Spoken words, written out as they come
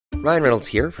Ryan Reynolds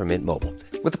here from Mint Mobile.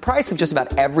 With the price of just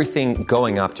about everything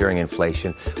going up during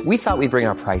inflation, we thought we'd bring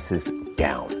our prices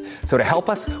down. So to help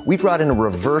us, we brought in a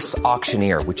reverse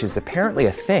auctioneer, which is apparently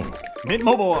a thing. Mint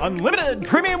Mobile Unlimited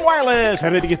Premium Wireless.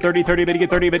 How to get 30, 30, bit to get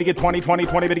 30, bit to get 20, 20,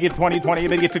 20, bit to get 20, 20,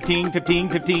 bit to get 15, 15,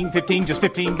 15, 15, just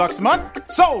 $15 a month?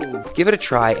 Sold! Give it a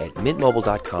try at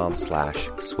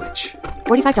mintmobile.com/switch.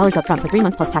 $45 up front for 3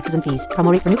 months plus taxes and fees.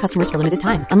 Promo rate for new customers for limited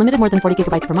time. Unlimited more than 40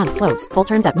 gigabytes per month. Slows full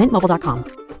terms at mintmobile.com.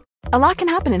 A lot can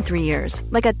happen in 3 years,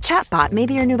 like a chatbot may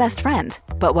be your new best friend.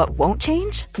 But what won't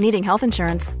change? Needing health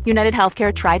insurance. United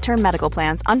Healthcare Tri-Term Medical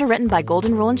Plans, underwritten by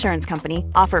Golden Rule Insurance Company,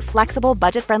 offer flexible,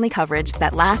 budget-friendly coverage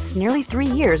that lasts nearly 3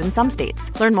 years in some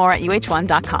states. Learn more at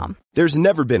uh1.com. There's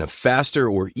never been a faster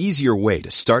or easier way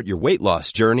to start your weight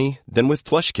loss journey than with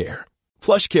PlushCare.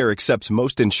 PlushCare accepts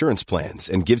most insurance plans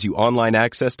and gives you online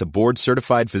access to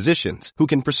board-certified physicians who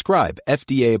can prescribe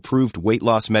FDA-approved weight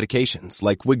loss medications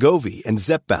like Wegovy and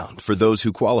Zepbound for those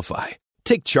who qualify.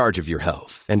 Take charge of your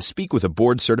health and speak with a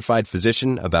board-certified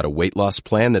physician about a weight loss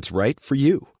plan that's right for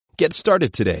you. Get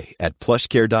started today at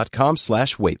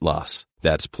plushcare.com/weight loss.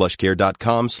 That's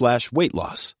plushcare.com/weight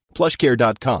loss.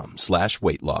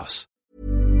 plushcare.com/weight loss.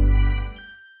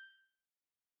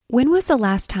 When was the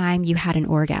last time you had an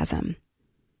orgasm?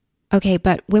 Okay,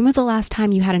 but when was the last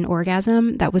time you had an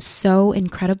orgasm that was so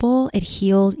incredible it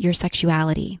healed your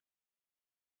sexuality?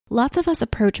 Lots of us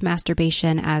approach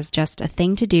masturbation as just a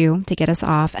thing to do to get us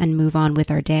off and move on with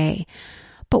our day.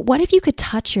 But what if you could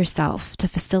touch yourself to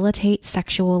facilitate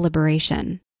sexual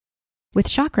liberation? With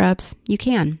Shock Rubs, you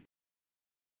can.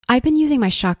 I've been using my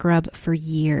Shock Rub for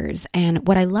years, and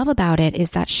what I love about it is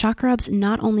that Shock Rubs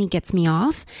not only gets me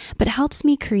off, but helps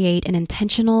me create an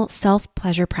intentional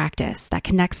self-pleasure practice that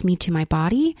connects me to my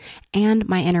body and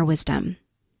my inner wisdom.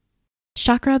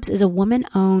 Shock Rubs is a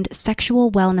woman-owned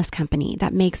sexual wellness company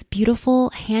that makes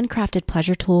beautiful, handcrafted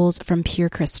pleasure tools from pure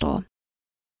crystal.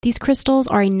 These crystals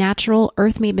are a natural,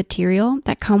 earth-made material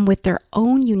that come with their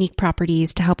own unique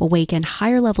properties to help awaken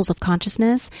higher levels of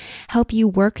consciousness, help you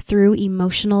work through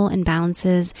emotional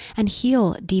imbalances, and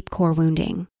heal deep core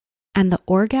wounding. And the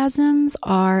orgasms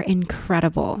are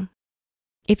incredible.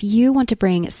 If you want to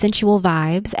bring sensual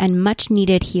vibes and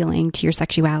much-needed healing to your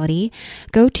sexuality,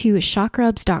 go to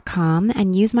shockrubs.com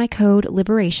and use my code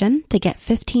LIBERATION to get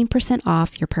 15%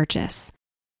 off your purchase.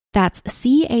 That's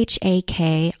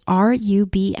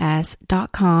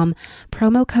CHAKRUBS.com,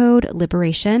 promo code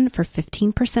LIBERATION for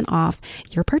 15% off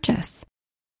your purchase.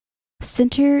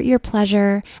 Center your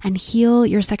pleasure and heal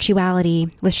your sexuality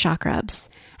with Shock Rubs,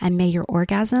 and may your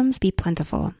orgasms be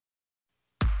plentiful.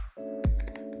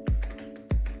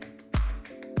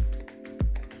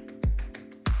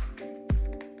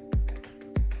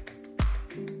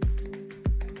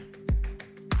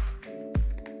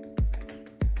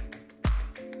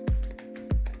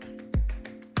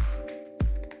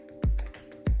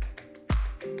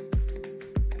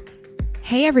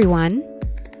 Hey everyone,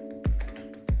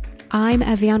 I'm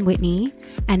Evian Whitney,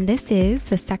 and this is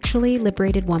The Sexually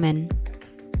Liberated Woman.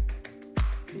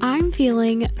 I'm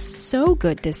feeling so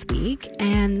good this week,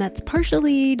 and that's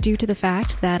partially due to the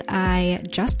fact that I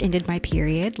just ended my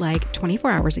period like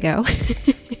 24 hours ago.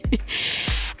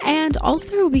 And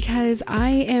also because I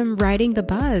am riding the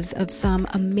buzz of some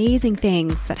amazing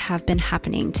things that have been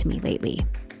happening to me lately.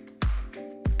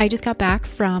 I just got back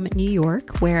from New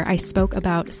York, where I spoke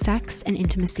about sex and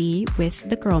intimacy with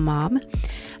the Girl Mob.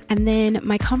 And then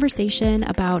my conversation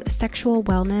about sexual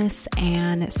wellness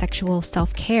and sexual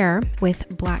self-care with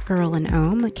Black Girl in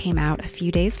Om came out a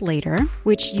few days later,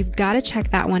 which you've got to check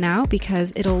that one out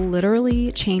because it'll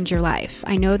literally change your life.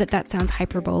 I know that sounds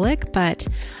hyperbolic, but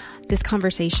this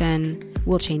conversation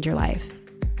will change your life.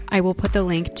 I will put the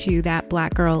link to that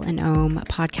Black Girl in Om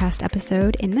podcast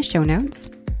episode in the show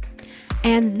notes.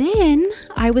 And then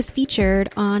I was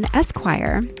featured on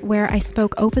Esquire, where I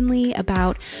spoke openly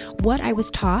about what I was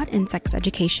taught in sex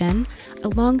education,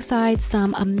 alongside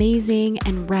some amazing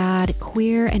and rad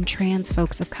queer and trans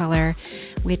folks of color,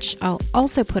 which I'll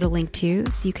also put a link to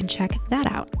so you can check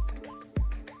that out.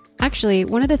 Actually,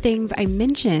 one of the things I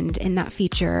mentioned in that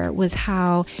feature was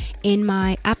how in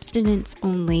my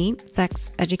abstinence-only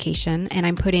sex education, and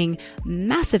I'm putting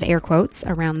massive air quotes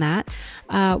around that,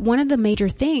 one of the major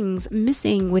things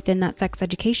missing within that sex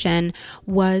education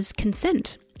was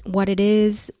consent. What it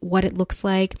is, what it looks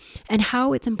like, and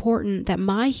how it's important that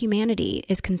my humanity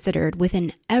is considered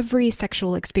within every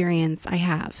sexual experience I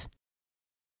have.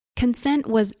 Consent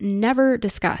was never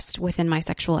discussed within my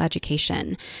sexual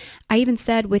education. I even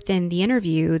said within the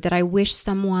interview that I wish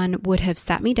someone would have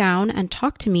sat me down and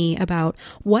talked to me about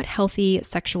what healthy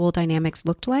sexual dynamics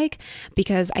looked like,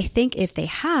 because I think if they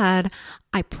had,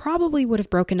 I probably would have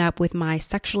broken up with my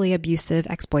sexually abusive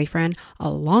ex-boyfriend a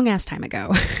long-ass time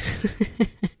ago.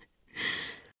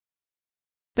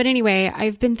 But anyway,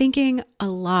 I've been thinking a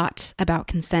lot about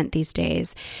consent these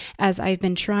days as I've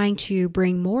been trying to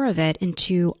bring more of it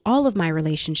into all of my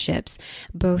relationships,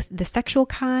 both the sexual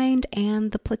kind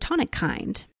and the platonic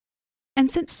kind.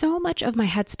 And since so much of my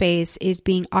headspace is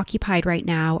being occupied right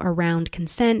now around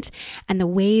consent and the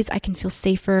ways I can feel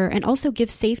safer and also give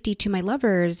safety to my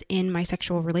lovers in my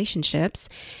sexual relationships,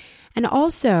 and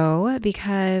also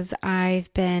because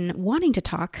I've been wanting to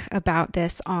talk about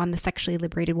this on The Sexually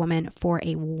Liberated Woman for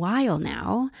a while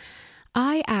now,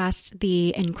 I asked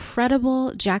the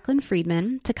incredible Jacqueline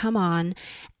Friedman to come on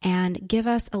and give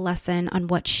us a lesson on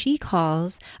what she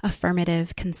calls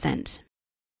affirmative consent.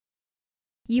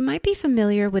 You might be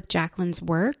familiar with Jacqueline's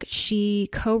work. She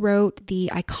co-wrote the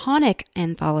iconic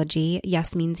anthology,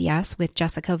 Yes Means Yes, with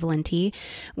Jessica Valenti,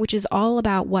 which is all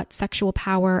about what sexual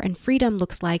power and freedom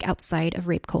looks like outside of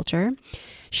rape culture.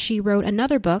 She wrote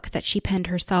another book that she penned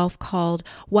herself called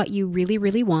What You Really,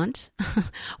 Really Want,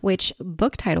 which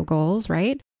book title goals,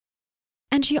 right?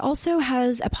 And she also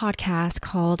has a podcast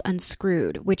called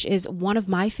Unscrewed, which is one of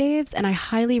my faves, and I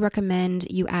highly recommend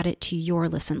you add it to your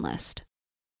listen list.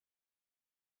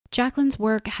 Jacqueline's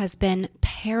work has been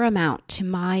paramount to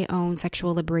my own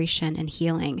sexual liberation and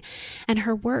healing, and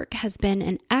her work has been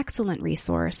an excellent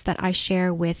resource that I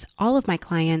share with all of my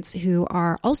clients who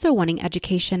are also wanting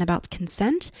education about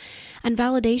consent and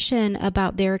validation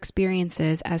about their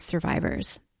experiences as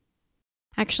survivors.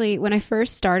 Actually, when I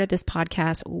first started this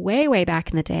podcast way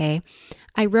back in the day,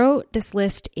 I wrote this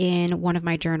list in one of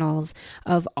my journals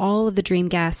of all of the dream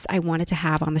guests I wanted to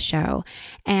have on the show,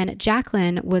 and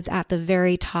Jacqueline was at the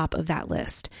very top of that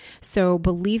list. So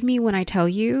believe me when I tell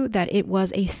you that it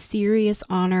was a serious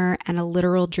honor and a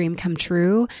literal dream come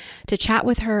true to chat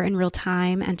with her in real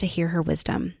time and to hear her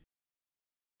wisdom.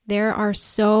 There are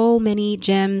so many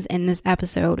gems in this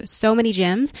episode, so many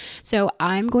gems, so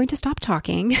I'm going to stop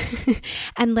talking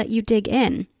and let you dig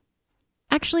in.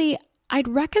 Actually, I'd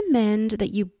recommend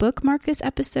that you bookmark this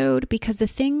episode because the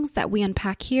things that we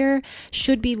unpack here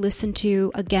should be listened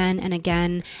to again and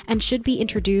again and should be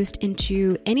introduced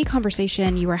into any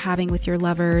conversation you are having with your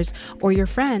lovers or your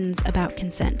friends about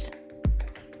consent.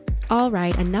 All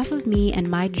right, enough of me and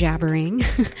my jabbering.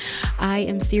 I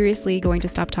am seriously going to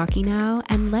stop talking now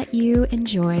and let you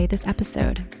enjoy this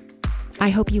episode. I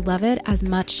hope you love it as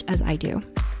much as I do.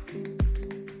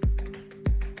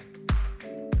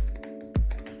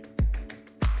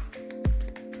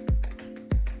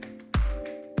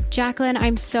 Jacqueline,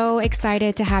 I'm so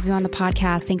excited to have you on the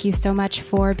podcast. Thank you so much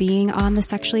for being on The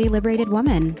Sexually Liberated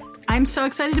Woman. I'm so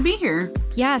excited to be here.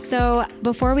 Yeah, so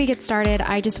before we get started,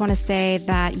 I just want to say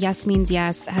that Yes Means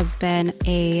Yes has been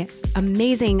an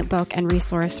amazing book and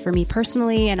resource for me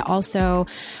personally and also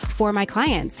for my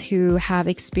clients who have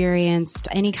experienced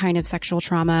any kind of sexual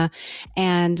trauma.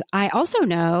 And I also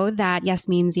know that Yes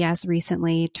Means Yes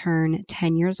recently turned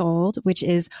 10 years old, which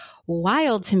is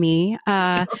wild to me.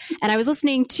 And I was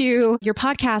listening to your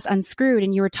podcast Unscrewed,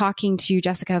 and you were talking to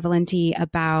Jessica Valenti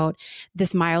about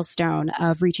this milestone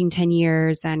of reaching 10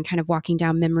 years and kind of walking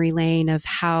down memory lane of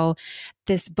how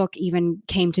this book even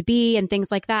came to be and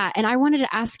things like that. And I wanted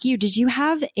to ask you, did you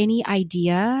have any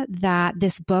idea that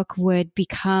this book would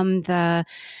become the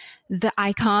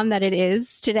icon that it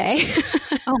is today?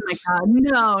 Oh my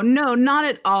God. No, not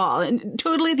at all. And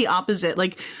totally the opposite.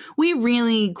 Like, we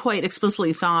really quite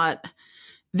explicitly thought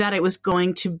that it was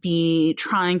going to be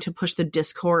trying to push the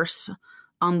discourse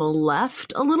on the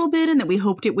left a little bit, and that we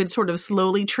hoped it would sort of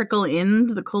slowly trickle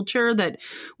into the culture, that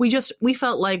we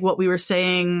felt like what we were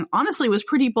saying honestly was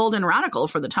pretty bold and radical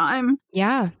for the time.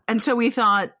 Yeah. And so we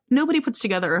thought, nobody puts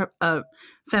together a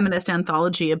feminist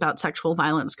anthology about sexual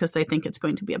violence because they think it's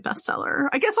going to be a bestseller.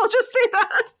 I guess I'll just say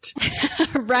that.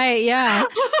 Right. Yeah.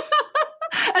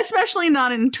 Especially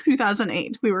not in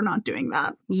 2008. We were not doing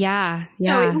that. Yeah.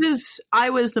 So I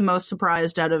was the most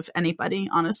surprised out of anybody,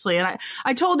 honestly. And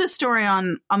I told this story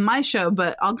on my show,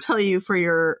 but I'll tell you for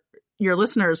your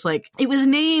listeners, like, it was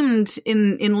named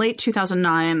in late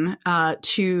 2009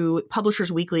 to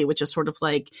Publishers Weekly, which is sort of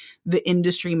like the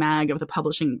industry mag of the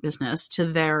publishing business, to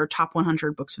their top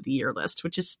 100 books of the year list,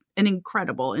 which is an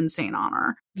incredible, insane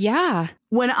honor. Yeah.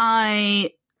 When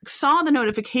I saw the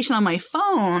notification on my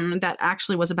phone that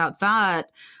actually was about that,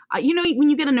 you know, when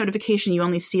you get a notification, you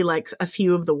only see like a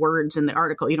few of the words in the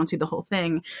article. You don't see the whole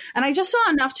thing. And I just saw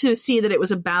enough to see that it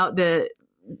was about the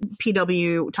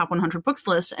PW Top 100 Books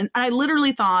list. And I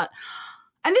literally thought,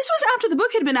 and this was after the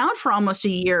book had been out for almost a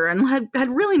year and had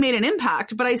really made an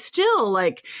impact. But I still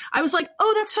I was like,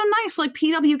 oh, that's so nice. Like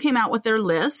PW came out with their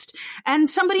list and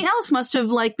somebody else must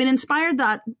have like been inspired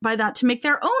by that to make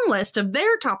their own list of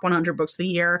their top 100 books of the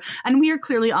year. And we are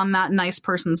clearly on that nice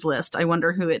person's list. I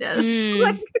wonder who it is.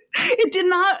 Like, it did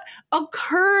not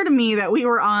occur to me that we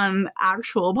were on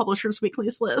actual Publishers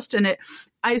Weekly's list. And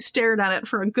I stared at it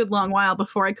for a good long while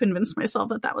before I convinced myself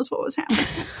that that was what was happening.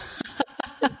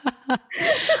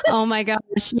 Oh my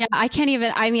gosh. Yeah. I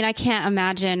can't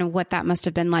imagine what that must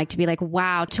have been like to be like,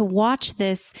 wow, to watch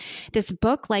this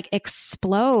book like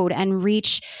explode and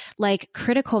reach like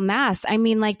critical mass. I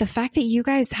mean, like the fact that you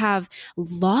guys have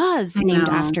laws named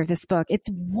after this book, it's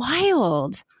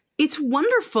wild. It's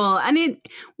wonderful. And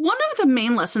one of the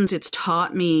main lessons it's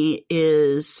taught me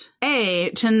is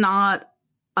to not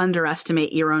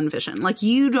underestimate your own vision. Like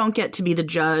you don't get to be the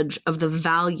judge of the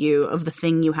value of the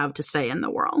thing you have to say in the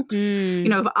world. You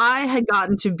know, if I had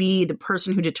gotten to be the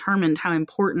person who determined how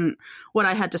important what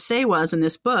I had to say was in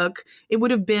this book, it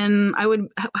would have been, I would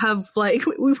have like,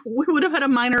 we would have had a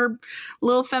minor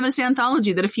little feminist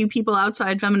anthology that a few people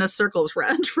outside feminist circles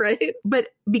read, right? But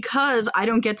because I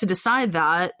don't get to decide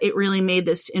that, it really made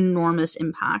this enormous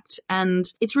impact. And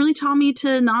it's really taught me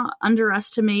to not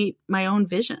underestimate my own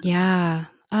visions. Yeah.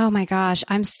 Oh my gosh.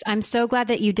 I'm so glad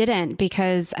that you didn't,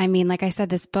 because I mean, like I said,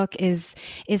 this book is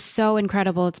so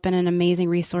incredible. It's been an amazing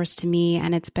resource to me,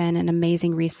 and it's been an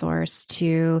amazing resource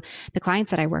to the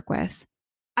clients that I work with.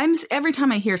 Every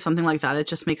time I hear something like that, it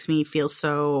just makes me feel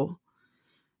so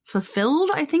fulfilled,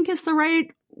 I think is the right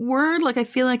word. Like I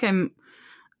feel like I'm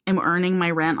earning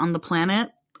my rent on the planet.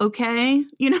 Okay.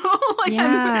 You know, like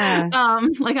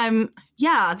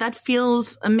yeah. That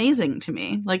feels amazing to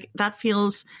me. Like that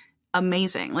feels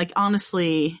amazing. Like,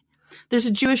 honestly, there's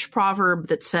a Jewish proverb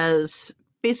that says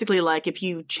basically like, if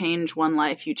you change one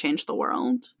life, you change the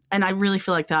world. And I really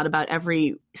feel like that about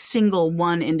every single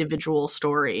one individual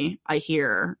story I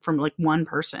hear from like one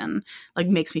person, like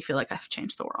makes me feel like I've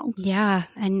changed the world. Yeah.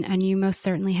 And you most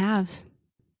certainly have.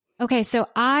 Okay, so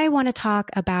I want to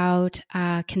talk about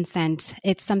consent.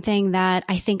 It's something that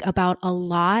I think about a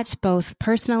lot, both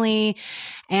personally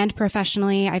and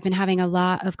professionally. I've been having a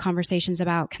lot of conversations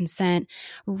about consent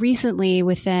recently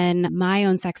within my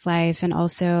own sex life, and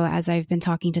also as I've been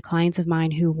talking to clients of mine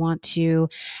who want to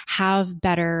have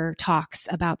better talks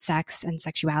about sex and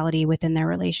sexuality within their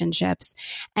relationships.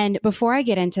 And before I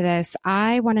get into this,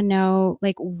 I want to know,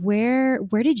 like, where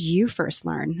did you first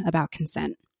learn about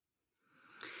consent?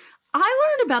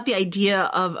 I learned about the idea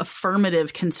of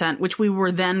affirmative consent, which we were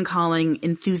then calling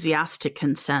enthusiastic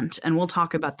consent. And we'll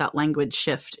talk about that language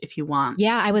shift if you want.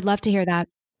 Yeah, I would love to hear that.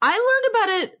 I learned about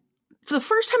it. The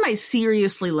first time I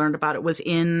seriously learned about it was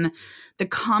in the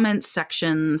comment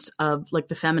sections of like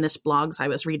the feminist blogs I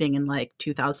was reading in like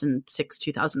 2006,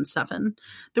 2007.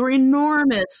 There were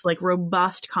enormous, like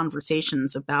robust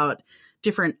conversations about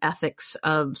different ethics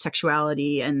of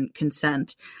sexuality and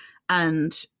consent.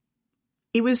 And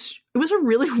it was a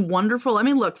really wonderful, I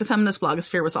mean, look, the feminist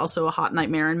blogosphere was also a hot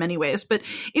nightmare in many ways, but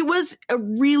it was a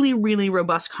really, really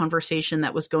robust conversation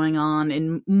that was going on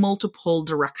in multiple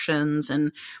directions,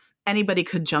 and anybody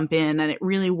could jump in, and it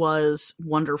really was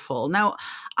wonderful. Now,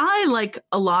 I, like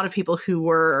a lot of people who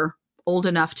were old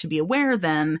enough to be aware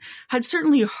then, had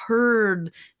certainly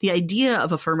heard the idea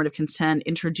of affirmative consent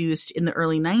introduced in the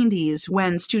early 90s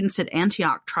when students at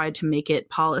Antioch tried to make it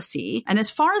policy. And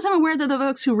as far as I'm aware, they're the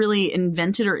folks who really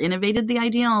invented or innovated the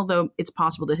idea, although it's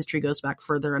possible the history goes back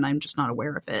further and I'm just not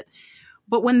aware of it.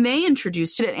 But when they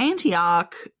introduced it at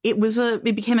Antioch, it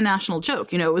became a national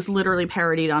joke. You know, it was literally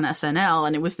parodied on SNL.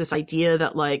 And it was this idea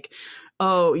that like,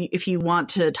 oh, if you want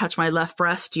to touch my left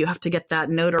breast, you have to get that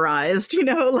notarized, you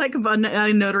know, like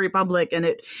a notary public. And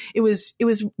it was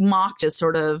mocked as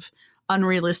sort of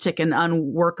unrealistic and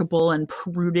unworkable and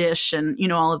prudish and, you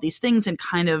know, all of these things, and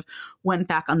kind of went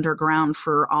back underground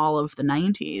for all of the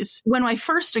 90s. When I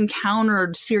first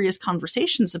encountered serious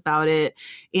conversations about it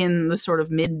in the sort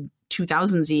of mid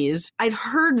 2000s, I'd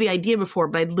heard the idea before,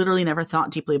 but I'd literally never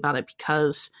thought deeply about it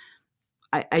because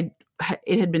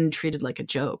it had been treated like a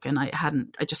joke, and I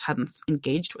just hadn't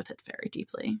engaged with it very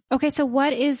deeply. Okay, so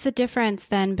what is the difference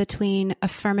then between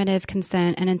affirmative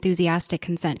consent and enthusiastic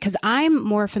consent? Because I'm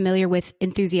more familiar with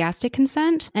enthusiastic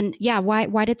consent, and yeah,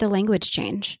 why did the language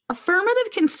change?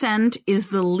 Affirmative consent is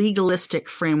the legalistic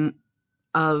frame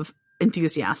of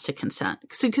enthusiastic consent,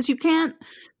 because you can't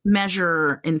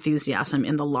measure enthusiasm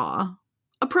in the law.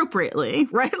 appropriately,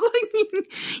 right?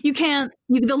 Like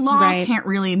the law can't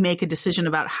really make a decision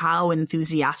about how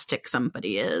enthusiastic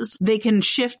somebody is. They can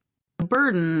shift the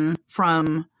burden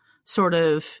from sort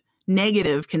of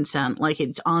negative consent, like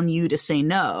it's on you to say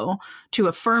no, to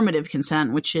affirmative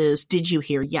consent, which is, did you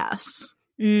hear yes?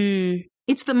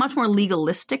 It's the much more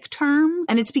legalistic term,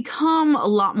 and it's become a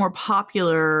lot more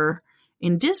popular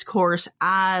in discourse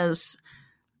as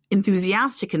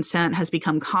enthusiastic consent has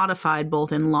become codified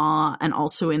both in law and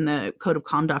also in the code of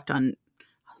conduct on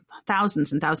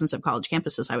thousands and thousands of college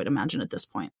campuses, I would imagine, at this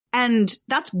point. And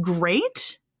that's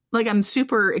great. Like, I'm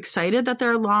super excited that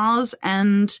there are laws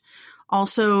and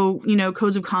also, you know,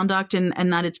 codes of conduct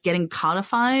and that it's getting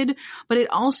codified, but it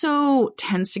also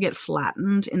tends to get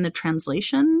flattened in the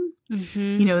translation,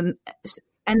 you know,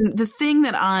 and the thing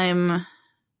that I'm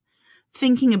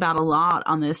thinking about a lot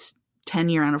on this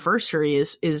 10-year anniversary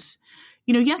is,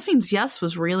 you know, Yes Means Yes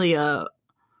was really a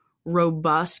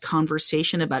robust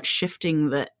conversation about shifting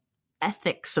the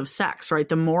ethics of sex, right?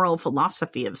 The moral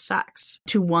philosophy of sex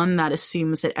to one that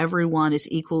assumes that everyone is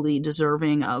equally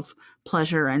deserving of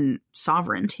pleasure and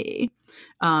sovereignty,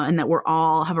 and that we're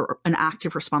all have an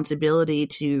active responsibility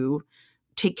to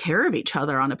take care of each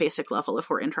other on a basic level if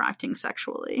we're interacting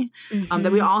sexually,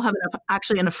 that we all have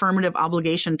actually an affirmative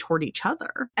obligation toward each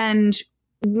other. And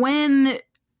when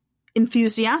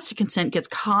enthusiastic consent gets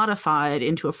codified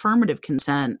into affirmative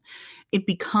consent, it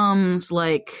becomes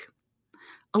like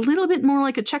a little bit more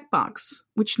like a checkbox,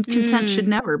 which consent should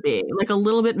never be. Like a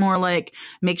little bit more like,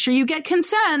 make sure you get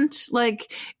consent,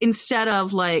 like instead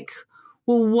of like,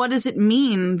 well, what does it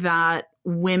mean that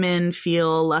women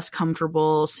feel less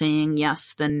comfortable saying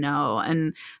yes than no?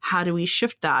 And how do we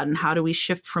shift that? And how do we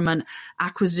shift from an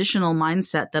acquisitional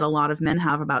mindset that a lot of men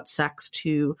have about sex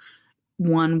to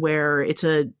one where it's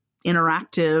a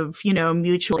interactive, you know,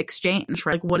 mutual exchange,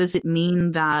 right? Like, what does it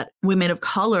mean that women of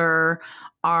color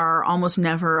are almost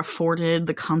never afforded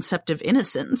the concept of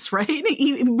innocence, right?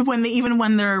 Even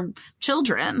when they're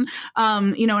children,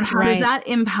 you know, and how does that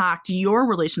impact your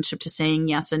relationship to saying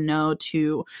yes and no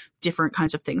to different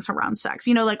kinds of things around sex?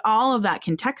 You know, like all of that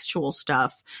contextual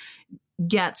stuff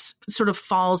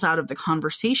falls out of the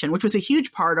conversation, which was a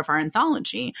huge part of our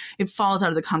anthology. It falls out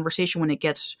of the conversation when it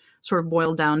gets sort of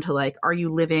boiled down to like, are you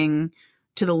living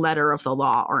to the letter of the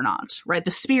law or not, right?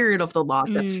 The spirit of the law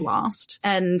gets lost.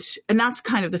 And that's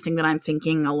kind of the thing that I'm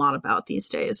thinking a lot about these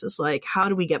days is like, how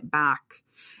do we get back?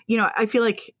 You know, I feel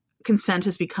like consent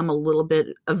has become a little bit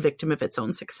a victim of its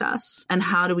own success. And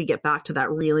how do we get back to that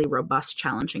really robust,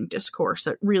 challenging discourse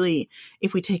that really,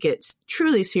 if we take it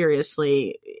truly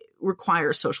seriously,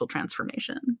 requires social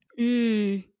transformation?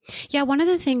 Yeah, one of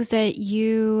the things that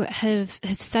you have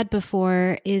said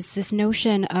before is this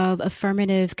notion of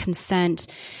affirmative consent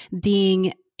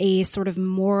being a sort of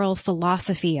moral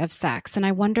philosophy of sex. And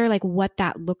I wonder like what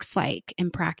that looks like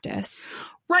in practice.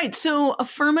 Right. So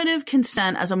affirmative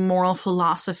consent as a moral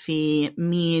philosophy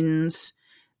means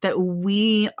that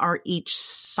we are each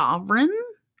sovereign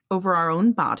over our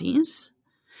own bodies,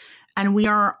 and we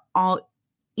are all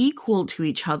equal to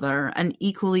each other and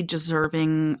equally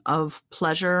deserving of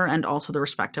pleasure and also the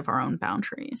respect of our own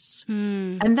boundaries.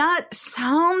 And that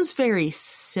sounds very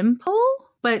simple,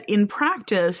 but in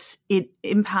practice, it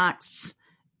impacts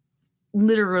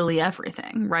literally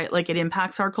everything, right? Like it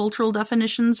impacts our cultural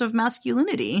definitions of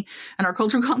masculinity and our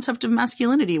cultural concept of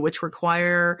masculinity, which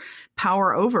require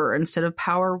power over instead of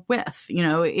power with. You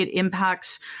know, it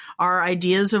impacts our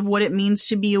ideas of what it means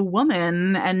to be a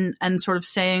woman and sort of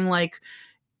saying like,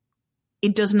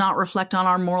 it does not reflect on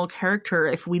our moral character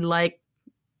if we like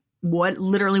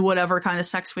literally whatever kind of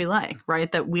sex we like,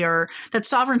 right? That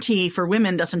sovereignty for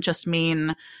women doesn't just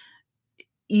mean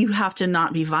you have to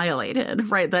not be violated,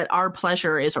 right? That our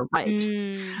pleasure is a right.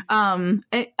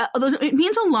 It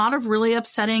means a lot of really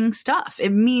upsetting stuff.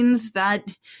 It means that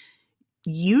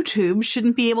YouTube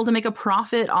shouldn't be able to make a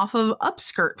profit off of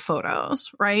upskirt photos,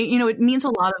 right? You know, it means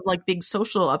a lot of like big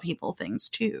social upheaval things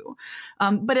too.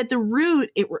 But at the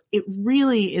root, it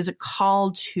really is a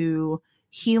call to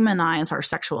humanize our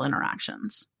sexual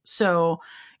interactions. So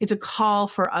it's a call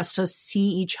for us to see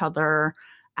each other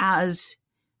as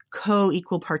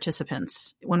co-equal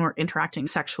participants when we're interacting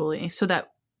sexually, so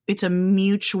that it's a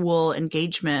mutual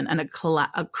engagement and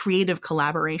a creative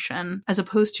collaboration, as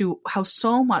opposed to how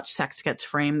so much sex gets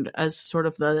framed as sort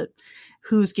of the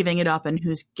who's giving it up and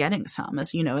who's getting some,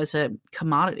 as, you know, as a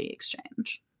commodity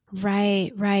exchange.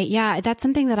 Right. Yeah, that's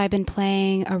something that I've been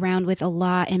playing around with a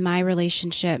lot in my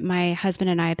relationship. My husband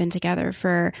and I have been together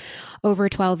for over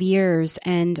 12 years.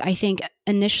 And I think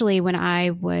initially when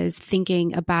I was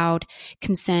thinking about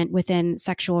consent within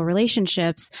sexual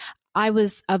relationships, I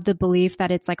was of the belief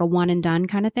that it's like a one and done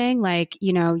kind of thing. Like,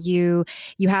 you know, you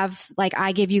have, like,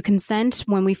 I give you consent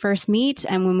when we first meet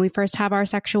and when we first have our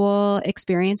sexual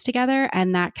experience together.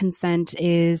 And that consent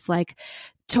is like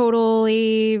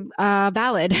totally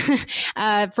valid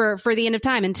for the end of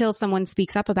time until someone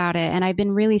speaks up about it. And I've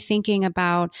been really thinking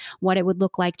about what it would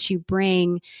look like to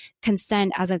bring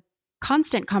consent as a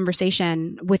constant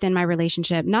conversation within my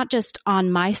relationship, not just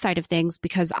on my side of things,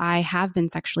 because I have been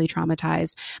sexually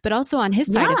traumatized, but also on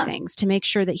his side of things, to make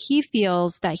sure that he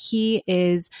feels that he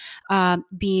is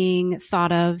being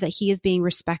thought of, that he is being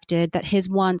respected, that his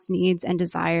wants, needs, and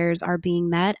desires are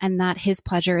being met, and that his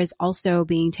pleasure is also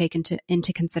being taken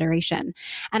into consideration.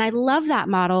 And I love that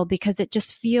model because it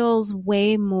just feels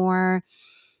way more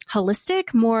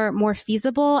holistic, more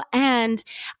feasible. And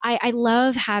I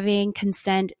love having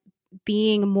consent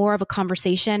being more of a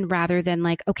conversation rather than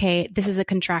like, okay, this is a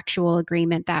contractual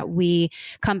agreement that we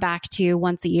come back to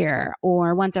once a year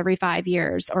or once every 5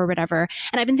 years or whatever.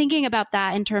 And I've been thinking about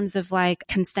that in terms of like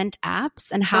consent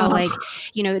apps and how like,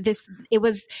 you know, it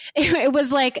was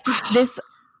like this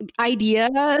idea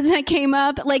that came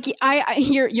up. Like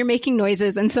you're making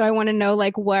noises. And so I want to know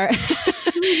like where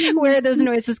are those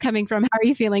noises coming from? How are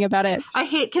you feeling about it? I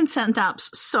hate consent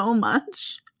apps so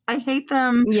much. I hate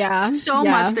them so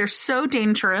much. They're so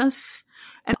dangerous.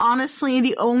 And honestly,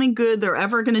 the only good they're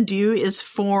ever going to do is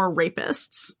for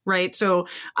rapists, right? So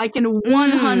I can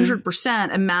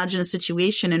 100% imagine a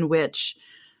situation in which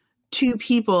two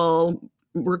people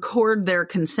record their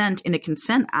consent in a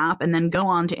consent app and then go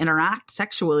on to interact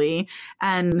sexually,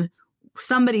 and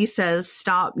somebody says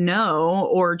stop, no,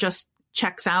 or just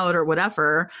checks out or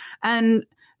whatever, and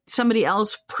somebody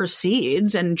else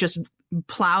proceeds and just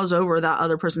plows over that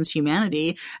other person's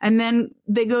humanity. And then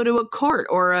they go to a court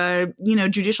or a, you know,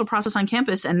 judicial process on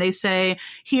campus and they say,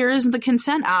 here's the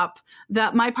consent app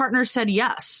that my partner said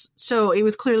yes. So it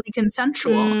was clearly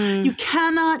consensual. You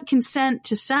cannot consent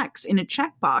to sex in a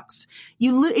checkbox.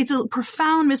 It's a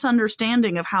profound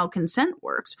misunderstanding of how consent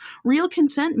works. Real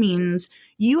consent means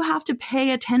you have to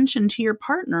pay attention to your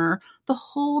partner the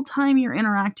whole time you're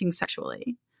interacting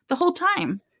sexually. The whole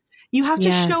time. You have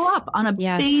to show up on a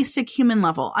basic human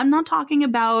level. I'm not talking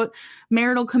about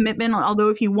marital commitment, although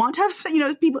if you want to have, you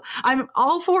know, people, I'm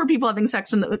all for people having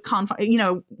sex in the you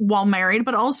know, while married,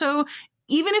 but also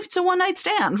even if it's a one night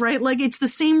stand, right? Like it's the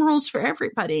same rules for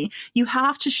everybody. You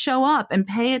have to show up and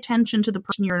pay attention to the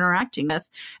person you're interacting with.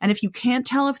 And if you can't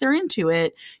tell if they're into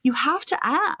it, you have to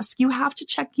ask, you have to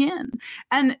check in.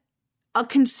 And a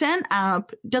consent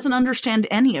app doesn't understand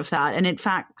any of that, and in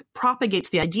fact propagates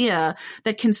the idea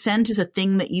that consent is a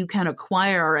thing that you can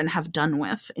acquire and have done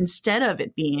with, instead of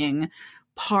it being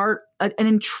an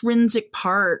intrinsic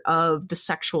part of the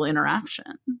sexual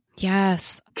interaction.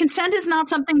 Yes. Consent is not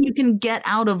something you can get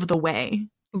out of the way.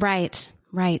 Right.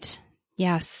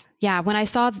 Yes. Yeah. When I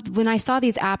saw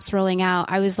these apps rolling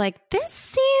out, I was like, this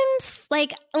seems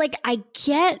like I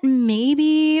get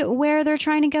maybe where they're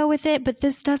trying to go with it, but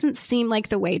this doesn't seem like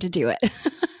the way to do it.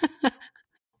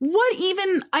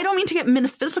 I don't mean to get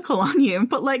metaphysical on you,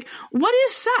 but like, what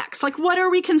is sex? Like, what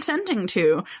are we consenting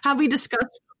to? Have we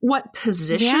discussed what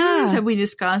positions? Yeah. Have we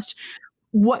discussed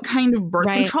what kind of birth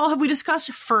control? Have we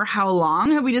discussed for how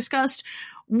long? Have we discussed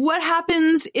what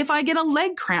happens if I get a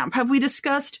leg cramp? Have we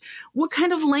discussed what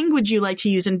kind of language you like to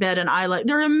use in bed? And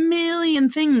there are a million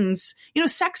things. You know,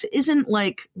 sex isn't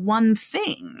like one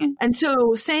thing. And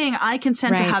so saying I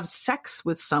consent to have sex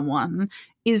with someone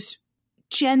is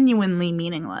genuinely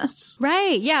meaningless.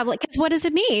 Right. Yeah. Because what does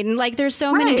it mean? Like there's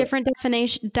so many different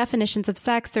definitions of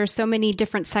sex. There's so many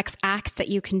different sex acts that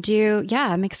you can do.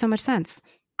 Yeah. It makes so much sense.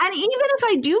 And even if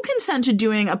I do consent to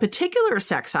doing a particular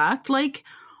sex act, like,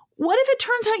 what if it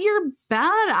turns out you're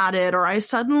bad at it, or I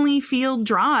suddenly feel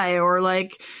dry, or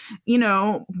like, you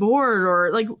know, bored, or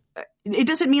like, it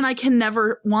doesn't mean I can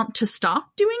never want to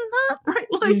stop doing that, right?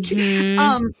 Like, you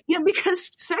know, because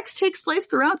sex takes place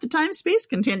throughout the time-space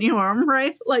continuum,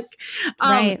 right? Like,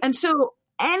 and so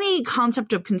any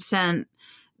concept of consent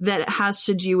that has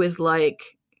to do with like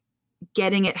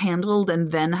getting it handled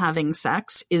and then having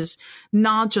sex is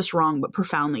not just wrong, but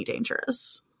profoundly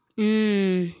dangerous.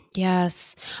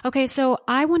 Yes. Okay. So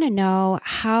I want to know,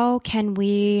 how can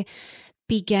we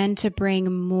begin to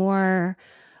bring more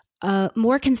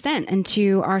consent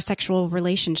into our sexual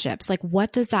relationships? Like,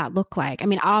 what does that look like? I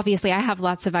mean, obviously I have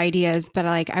lots of ideas, but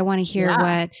like, I want to hear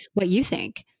what you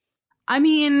think. I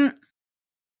mean,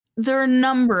 There are a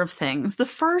number of things. The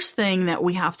first thing that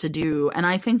we have to do, and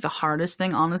I think the hardest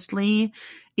thing, honestly,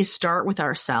 is start with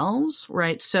ourselves,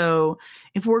 right? So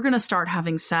if we're going to start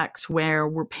having sex where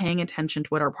we're paying attention to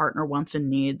what our partner wants and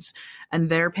needs, and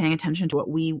they're paying attention to what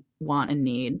we want and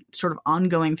need, sort of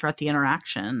ongoing throughout the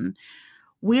interaction,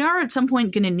 we are at some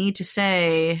point going to need to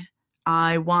say,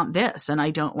 I want this and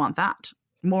I don't want that.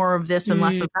 More of this and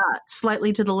less of that.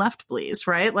 Slightly to the left, please,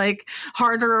 right? Like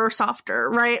harder or softer,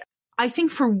 right? I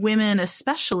think for women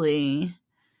especially,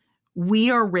 we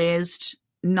are raised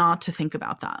not to think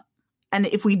about that. And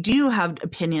if we do have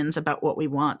opinions about what we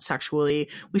want sexually,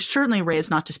 we're certainly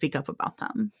raised not to speak up about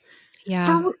them. Yeah.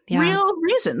 For real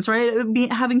reasons, right?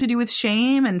 Having to do with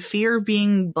shame and fear of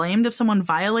being blamed if someone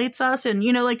violates us. And,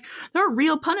 you know, like there are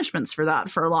real punishments for that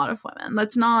for a lot of women.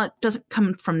 Doesn't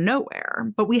come from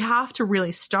nowhere. But we have to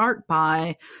really start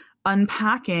by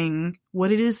unpacking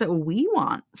what it is that we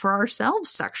want for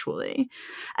ourselves sexually,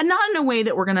 and not in a way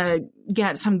that we're going to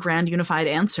get some grand unified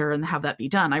answer and have that be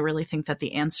done. I really think that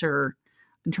the answer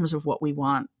in terms of what we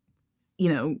want, you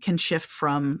know, can shift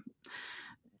from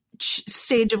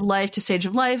stage of life to stage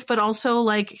of life, but also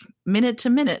like minute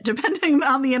to minute, depending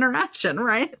on the interaction,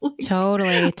 right? Totally.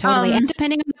 And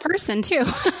depending on the person too.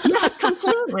 Yeah,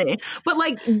 completely. But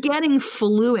like getting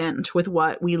fluent with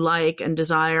what we like and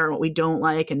desire, what we don't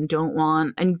like and don't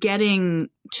want, and getting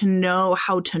to know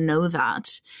how to know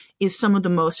that is some of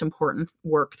the most important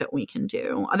work that we can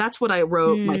do. That's what I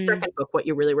wrote. My second book, What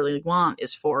You Really, Really Want,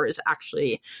 is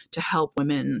actually to help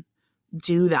women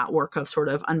do that work of sort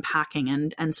of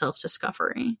unpacking and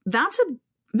self-discovery. That's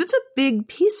a big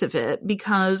piece of it,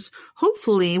 because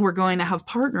hopefully we're going to have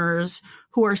partners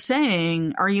who are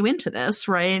saying, are you into this?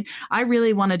 Right? I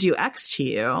really want to do X to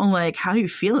you. Like, how do you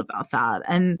feel about that?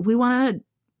 And we want to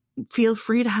feel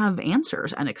free to have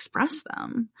answers and express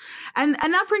them. And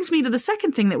that brings me to the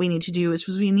second thing that we need to do is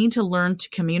we need to learn to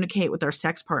communicate with our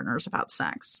sex partners about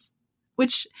sex,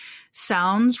 which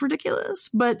sounds ridiculous,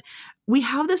 but we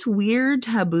have this weird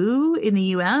taboo in the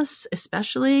US,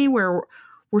 especially, where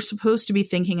we're supposed to be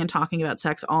thinking and talking about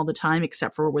sex all the time,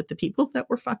 except for with the people that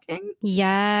we're fucking.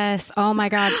 Yes. Oh my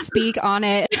God. Speak on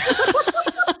it.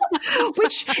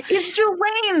 Which is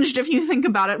deranged if you think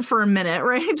about it for a minute,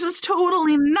 right? It's just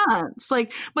totally nuts.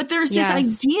 Like, but there's this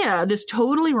idea, this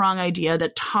totally wrong idea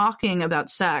that talking about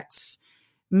sex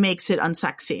makes it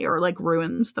unsexy or like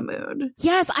ruins the mood.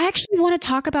 Yes, I actually want to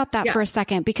talk about that for a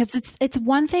second, because it's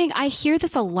one thing. I hear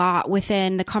this a lot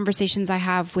within the conversations I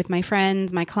have with my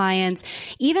friends, my clients,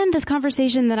 even this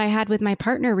conversation that I had with my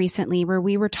partner recently where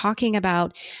we were talking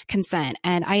about consent,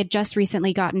 and I had just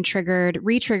recently gotten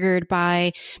re-triggered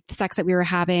by the sex that we were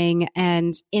having.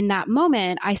 And in that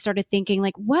moment, I started thinking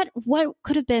like, what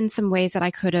could have been some ways that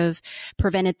I could have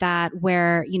prevented that,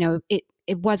 where, you know,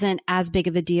 it wasn't as big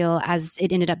of a deal as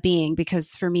it ended up being,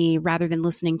 because for me, rather than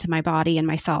listening to my body and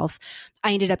myself,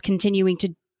 I ended up continuing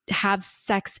to have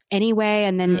sex anyway.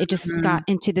 And then it just got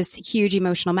into this huge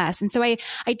emotional mess. And so I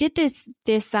did this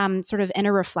sort of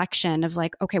inner reflection of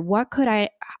like, okay, what could I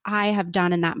have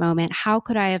done in that moment? How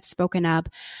could I have spoken up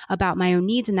about my own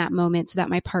needs in that moment so that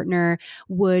my partner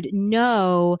would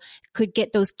know, could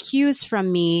get those cues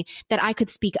from me that I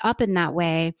could speak up in that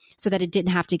way so that it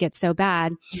didn't have to get so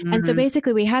bad. And so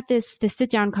basically we had this sit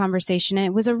down conversation, and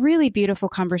it was a really beautiful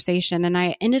conversation. And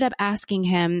I ended up asking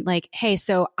him like, hey,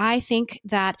 so I think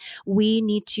that we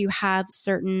need to have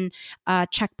certain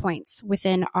checkpoints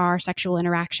within our sexual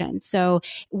interactions. So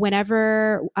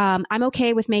whenever I'm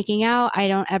okay with making out, I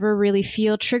don't ever really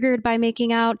feel triggered by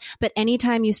making out. But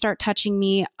anytime you start touching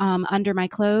me under my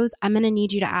clothes, I'm going to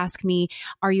need you to ask me,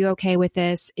 are you okay with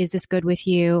this? Is this good with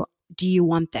you? Do you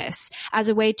want this? As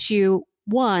a way to,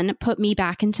 one, put me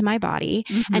back into my body,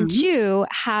 and two,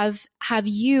 have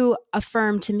you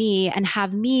affirm to me and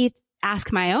have me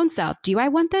ask my own self, do I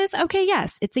want this? Okay,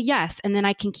 yes, it's a yes. And then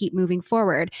I can keep moving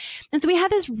forward. And so we had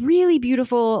this really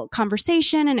beautiful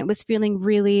conversation, and it was feeling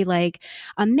really like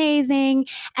amazing.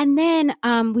 And then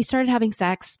we started having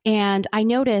sex, and I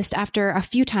noticed after a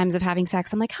few times of having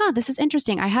sex, I'm like, this is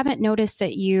interesting. I haven't noticed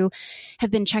that you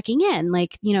have been checking in.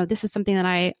 Like, you know, this is something that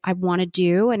I want to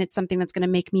do, and it's something that's going to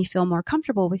make me feel more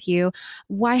comfortable with you.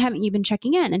 Why haven't you been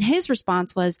checking in? And his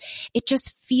response was, it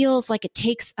just feels like it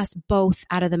takes us both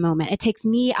out of the moment. It takes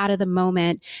me out of the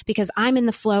moment because I'm in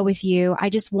the flow with you. I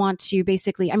just want to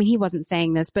basically, I mean, he wasn't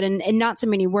saying this, but in not so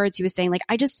many words, he was saying like,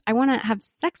 I want to have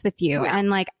sex with you. Yeah. And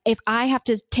like, if I have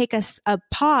to take a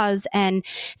pause and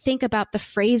think about the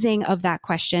phrasing of that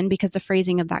question, because the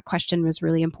phrasing of that question was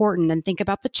really important, and think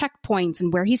about the checkpoints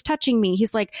and where he's touching me,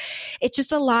 he's like, it's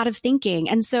just a lot of thinking.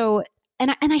 And so,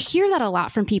 and I hear that a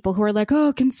lot from people who are like,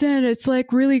 oh, consent, it's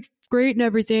like really great and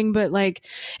everything, but like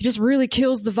it just really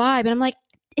kills the vibe. And I'm like,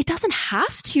 it doesn't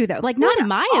have to though. Like not in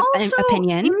my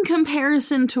opinion. In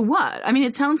comparison to what? I mean,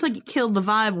 it sounds like it killed the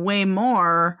vibe way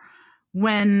more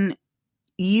when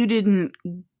you didn't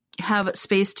have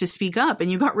space to speak up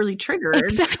and you got really triggered.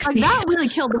 Exactly. Like that really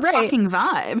killed the fucking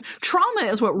vibe.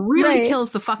 Trauma is what really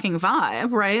kills the fucking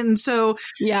vibe, right? And so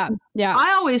yeah.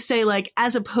 I always say like,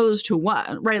 as opposed to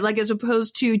what, right? Like as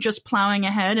opposed to just plowing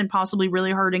ahead and possibly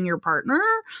really hurting your partner,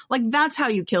 like that's how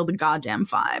you kill the goddamn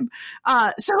vibe.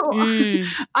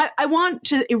 I want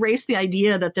to erase the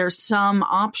idea that there's some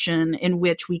option in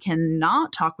which we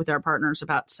cannot talk with our partners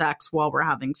about sex while we're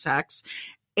having sex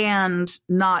and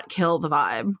not kill the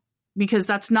vibe, because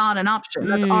that's not an option.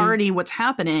 That's already what's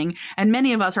happening. And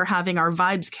many of us are having our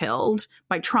vibes killed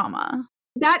by trauma.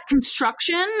 That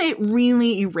construction, it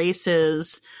really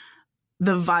erases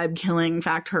the vibe killing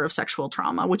factor of sexual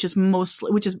trauma, which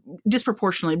is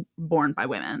disproportionately borne by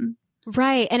women.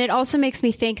 Right. And it also makes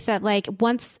me think that like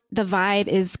once the vibe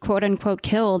is quote unquote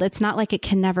killed, it's not like it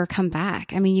can never come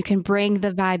back. I mean, you can bring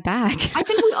the vibe back. I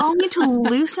think we all need to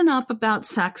loosen up about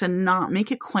sex and not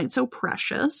make it quite so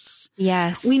precious.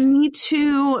 Yes. We need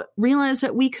to realize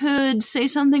that we could say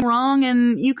something wrong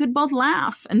and you could both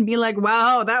laugh and be like,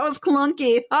 wow, that was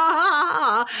clunky.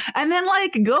 And then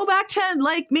like go back to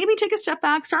like maybe take a step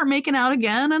back, start making out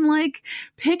again and like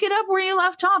pick it up where you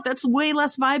left off. That's way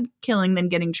less vibe killing than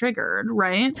getting triggered.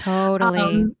 Right?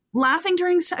 Totally. Laughing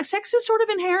during sex is sort of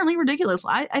inherently ridiculous.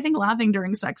 I think laughing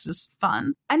during sex is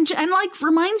fun and like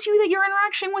reminds you that you're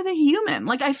interacting with a human.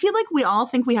 Like I feel like we all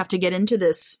think we have to get into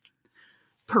this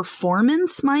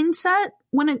performance mindset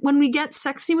when we get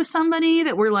sexy with somebody,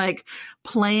 that we're like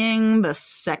playing the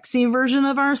sexy version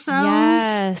of ourselves.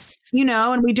 Yes. You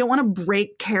know, and we don't want to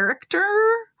break character,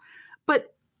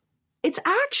 but it's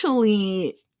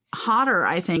actually hotter,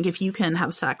 I think, if you can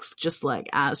have sex just like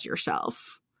as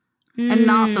yourself and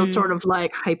not the sort of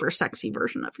like hyper sexy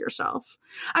version of yourself.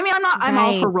 I mean, I'm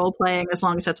all for role playing as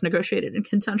long as that's negotiated and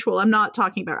consensual. I'm not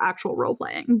talking about actual role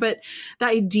playing, but the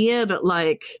idea that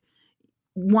like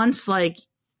once like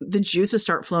the juices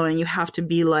start flowing, you have to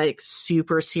be like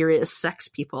super serious sex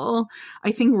people,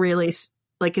 I think really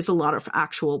like it's a lot of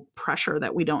actual pressure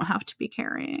that we don't have to be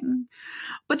carrying.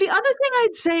 But the other thing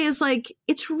I'd say is like,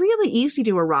 it's really easy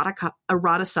to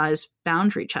eroticize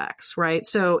boundary checks, right?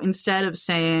 So instead of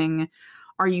saying,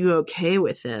 are you okay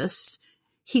with this?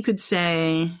 He could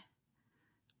say,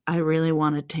 I really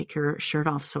want to take your shirt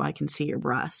off so I can see your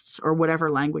breasts, or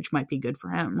whatever language might be good for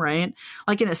him, right?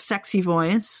 Like in a sexy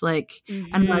voice, like,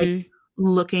 and like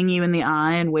looking you in the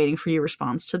eye and waiting for your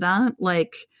response to that.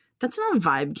 Like, that's not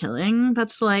vibe killing.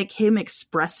 That's like him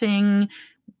expressing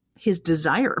his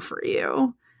desire for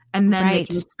you and then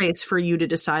making space for you to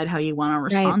decide how you want to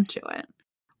respond to it.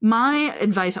 My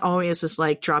advice always is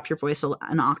like drop your voice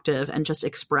an octave and just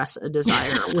express a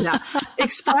desire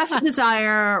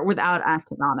without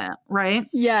acting on it. Right?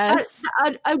 Yes.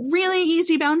 A really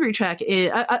easy boundary check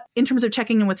is, in terms of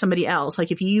checking in with somebody else.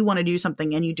 Like if you want to do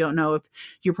something and you don't know if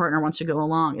your partner wants to go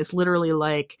along, is literally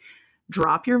like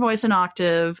drop your voice an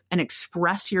octave and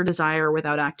express your desire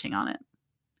without acting on it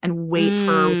and wait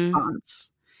for a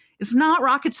response. It's not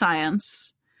rocket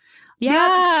science.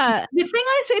 Yeah. The thing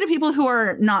I say to people who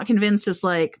are not convinced is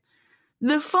like,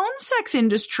 the phone sex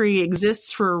industry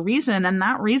exists for a reason, and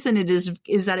that reason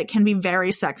is that it can be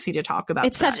very sexy to talk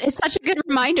about sex. It's such a good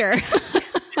reminder.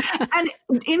 And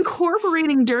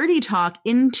incorporating dirty talk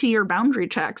into your boundary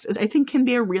checks I think can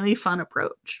be a really fun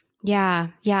approach. Yeah.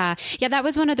 That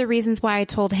was one of the reasons why I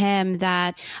told him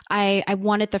that I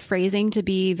wanted the phrasing to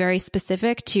be very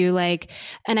specific to like,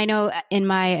 and I know in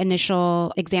my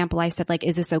initial example, I said like,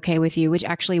 is this okay with you? Which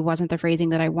actually wasn't the phrasing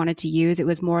that I wanted to use. It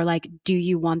was more like, do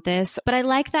you want this? But I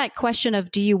like that question of,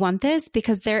 do you want this?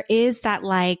 Because there is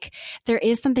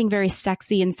something very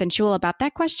sexy and sensual about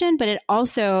that question, but it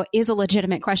also is a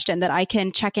legitimate question that I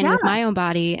can check in with my own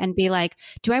body and be like,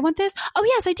 do I want this? Oh,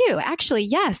 yes, I do. Actually,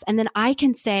 yes. And then I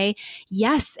can say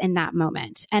yes in that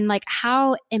moment. And like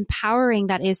how empowering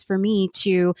that is for me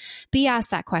to be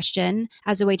asked that question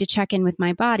as a way to check in with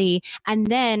my body and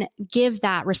then give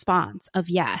that response of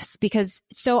yes. Because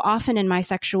so often in my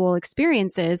sexual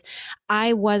experiences,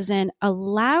 I wasn't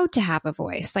allowed to have a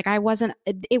voice. Like it wasn't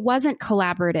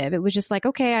collaborative. It was just like,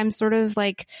 okay, I'm sort of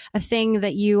like a thing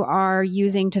that you are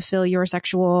using to fill your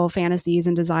sexual fantasies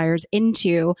and desires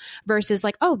into, versus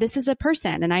like, oh, this is a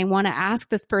person and I want to ask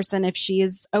this person if she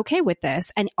is okay with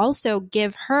this, and also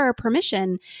give her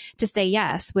permission to say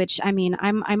yes, which I mean,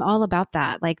 I'm all about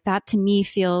that. Like that to me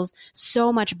feels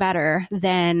so much better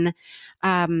than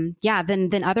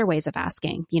other ways of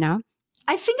asking, you know?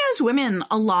 I think as women,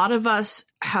 a lot of us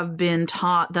have been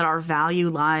taught that our value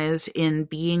lies in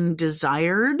being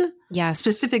desired, Yes.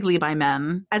 specifically by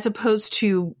men, as opposed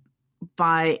to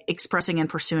by expressing and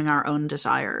pursuing our own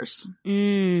desires.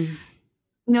 Mm.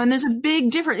 You know, and there's a big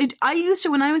difference. I used to,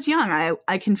 when I was young,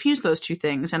 I confused those two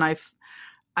things, and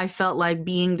I felt like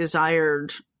being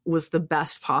desired was the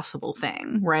best possible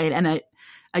thing, right? And I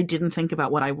didn't think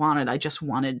about what I wanted. I just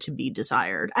wanted to be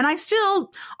desired. And I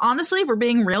still, honestly, if we're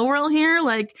being real here,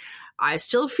 like, I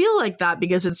still feel like that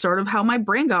because it's sort of how my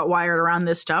brain got wired around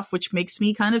this stuff, which makes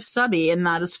me kind of subby, and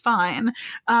that is fine.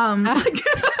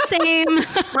 Same.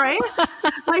 Right?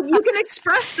 Like, you can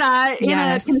express that in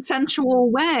a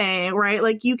consensual way, right?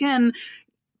 Like, you can,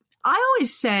 I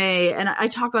always say, and I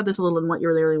talk about this a little in What You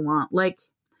Really Want, like,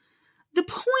 the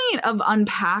point of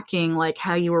unpacking, like,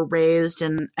 how you were raised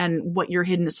and what your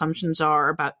hidden assumptions are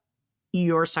about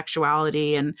your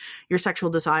sexuality and your sexual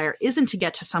desire isn't to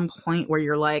get to some point where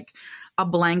you're like a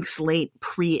blank slate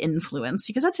pre-influence,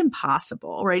 because that's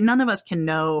impossible, right? None of us can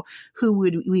know who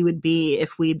we would be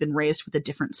if we'd been raised with a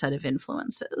different set of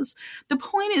influences. The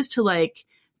point is to, like,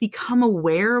 become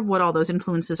aware of what all those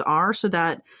influences are so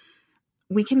that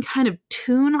we can kind of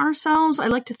tune ourselves. I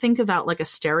like to think about like a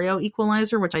stereo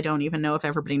equalizer, which I don't even know if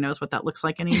everybody knows what that looks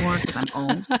like anymore because I'm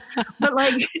old. But,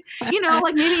 like, you know,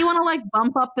 like, maybe you want to, like,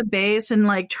 bump up the bass and,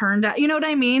 like, turn down, you know what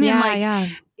I mean? Yeah, and, like,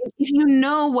 if you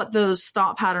know what those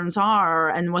thought patterns are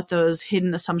and what those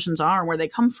hidden assumptions are and where they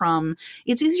come from,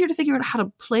 it's easier to figure out how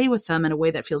to play with them in a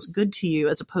way that feels good to you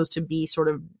as opposed to be sort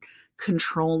of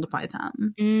controlled by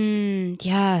them.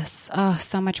 Yes. Oh,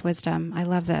 so much wisdom. I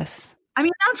love this. I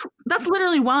mean, that's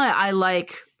literally why I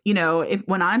like, you know,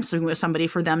 when I'm sitting with somebody,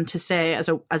 for them to say as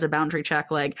a boundary check,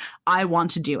 like, I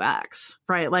want to do X,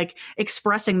 right? Like,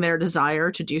 expressing their desire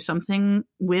to do something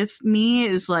with me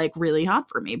is, like, really hot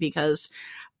for me because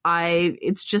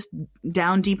it's just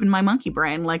down deep in my monkey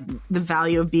brain, like, the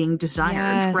value of being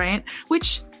desired, right?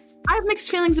 Which I have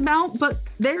mixed feelings about, but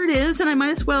there it is, and I might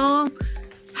as well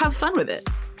have fun with it.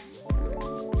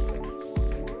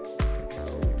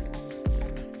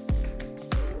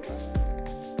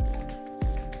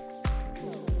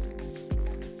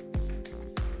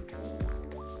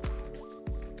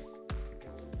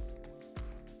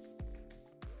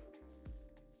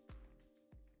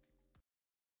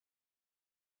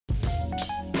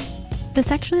 The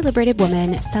Sexually Liberated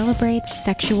Woman celebrates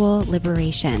sexual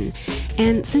liberation.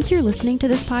 And since you're listening to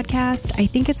this podcast, I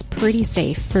think it's pretty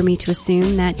safe for me to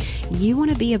assume that you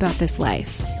want to be about this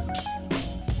life.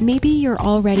 Maybe you're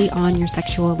already on your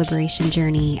sexual liberation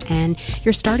journey and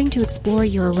you're starting to explore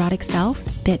your erotic self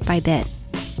bit by bit.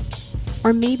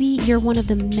 Or maybe you're one of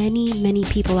the many, many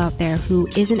people out there who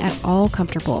isn't at all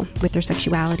comfortable with their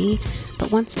sexuality,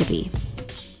 but wants to be.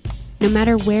 No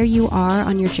matter where you are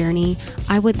on your journey,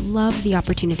 I would love the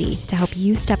opportunity to help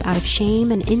you step out of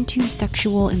shame and into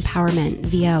sexual empowerment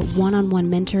via one-on-one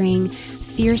mentoring,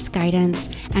 fierce guidance,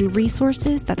 and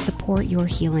resources that support your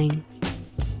healing.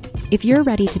 If you're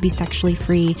ready to be sexually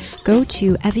free, go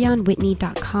to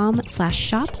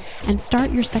evyanwhitney.com/shop and start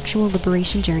your sexual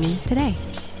liberation journey today.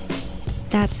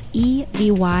 That's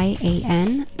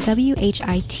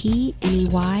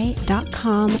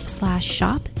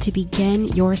EVYANWHITNEY.com/shop to begin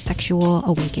your sexual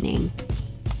awakening.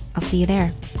 I'll see you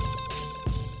there.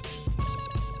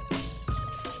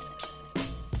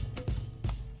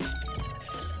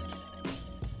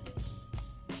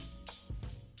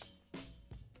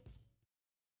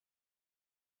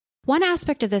 One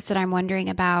aspect of this that I'm wondering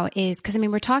about is, because I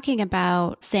mean, we're talking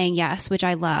about saying yes, which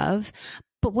I love,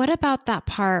 but what about that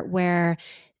part where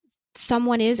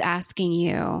someone is asking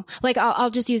you, like, I'll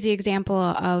just use the example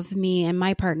of me and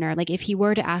my partner. Like, if he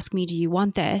were to ask me, do you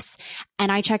want this?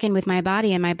 And I check in with my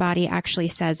body and my body actually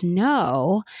says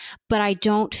no, but I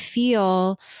don't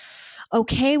feel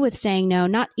okay with saying no,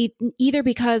 not either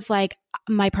because like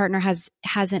my partner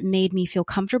hasn't made me feel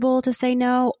comfortable to say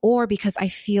no, or because I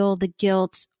feel the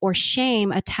guilt or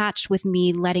shame attached with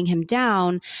me letting him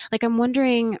down. Like, I'm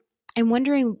wondering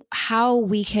how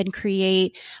we can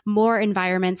create more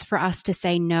environments for us to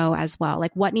say no as well.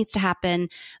 Like, what needs to happen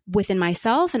within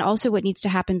myself and also what needs to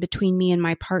happen between me and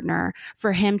my partner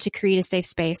for him to create a safe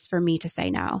space for me to say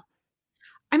no.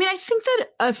 I mean, I think that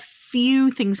a few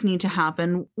things need to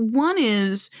happen. One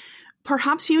is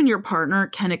perhaps you and your partner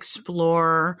can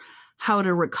explore how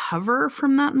to recover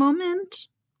from that moment,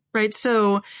 right?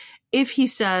 So if he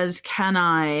says, can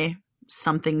I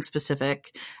something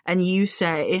specific, and you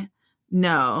say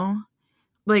no,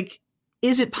 like,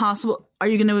 is it possible? Are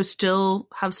you going to still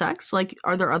have sex? Like,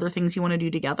 are there other things you want to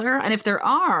do together? And if there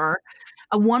are,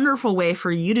 a wonderful way for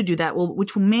you to do that,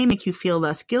 which may make you feel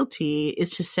less guilty, is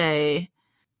to say,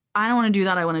 I don't want to do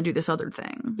that. I want to do this other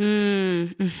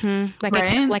thing.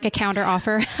 Like a counter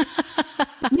offer.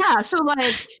 Yeah. So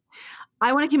like,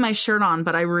 I want to keep my shirt on,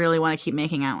 but I really want to keep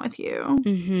making out with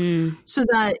you. So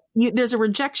that there's a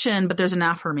rejection, but there's an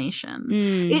affirmation.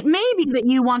 It may be that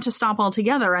you want to stop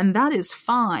altogether, and that is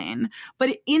fine.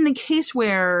 But in the case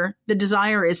where the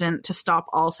desire isn't to stop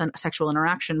all sexual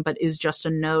interaction, but is just a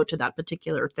no to that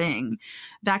particular thing,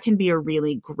 that can be a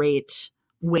really great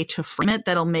way to frame it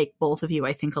that'll make both of you,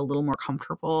 I think, a little more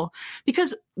comfortable.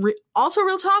 Because also,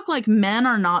 real talk, like, men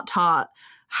are not taught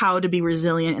how to be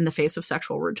resilient in the face of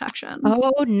sexual rejection.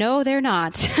 Oh, no, they're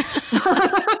not.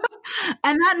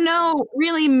 And that no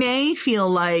really may feel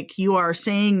like you are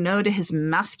saying no to his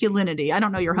masculinity. I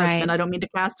don't know your husband. I don't mean to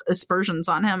cast aspersions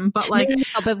on him, but like, no,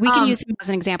 but we can use him as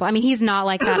an example. I mean, he's not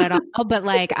like that at all, but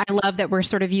like, I love that we're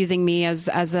sort of using me as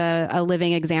a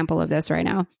living example of this right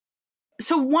now.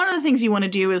 So one of the things you want to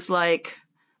do is like,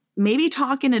 maybe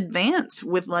talk in advance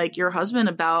with like your husband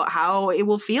about how it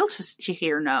will feel to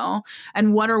hear no,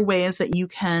 and what are ways that you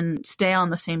can stay on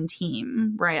the same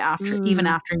team right after, even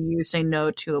after you say no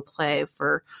to a play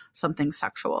for something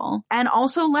sexual. And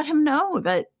also let him know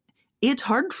that it's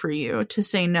hard for you to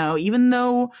say no, even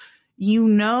though you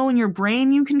know in your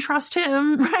brain you can trust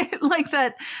him, right? Like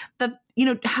that, you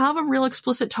know, have a real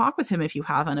explicit talk with him if you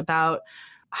haven't, about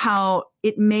how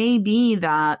it may be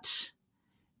that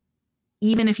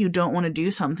even if you don't want to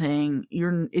do something,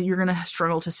 you're going to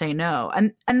struggle to say no.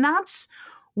 And that's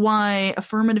why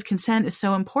affirmative consent is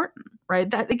so important, right?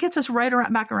 That it gets us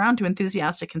back around to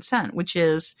enthusiastic consent, which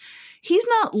is he's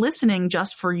not listening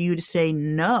just for you to say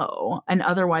no, and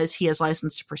otherwise he has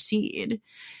license to proceed.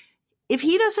 If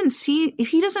he doesn't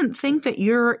think that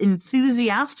you're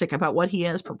enthusiastic about what he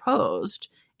has proposed,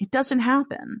 it doesn't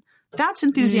happen. That's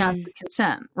enthusiastic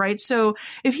consent, right? So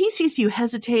if he sees you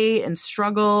hesitate and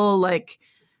struggle, like,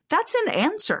 that's an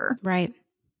answer. Right.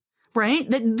 Right?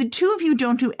 That the two of you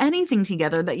don't do anything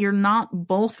together that you're not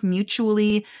both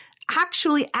mutually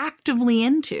actually actively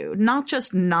into, not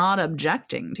just not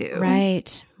objecting to.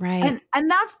 Right. Right.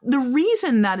 And that's the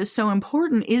reason that is so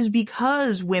important, is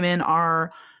because women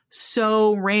are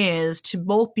so raised to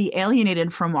both be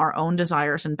alienated from our own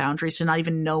desires and boundaries, to not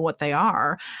even know what they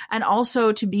are, and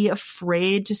also to be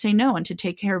afraid to say no and to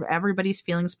take care of everybody's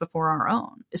feelings before our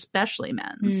own, especially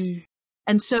men's.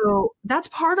 And so that's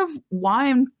part of why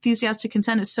enthusiastic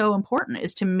consent is so important,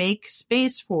 is to make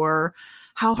space for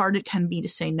how hard it can be to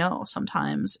say no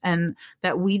sometimes, and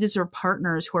that we deserve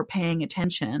partners who are paying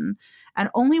attention and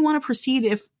only want to proceed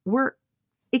if we're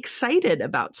excited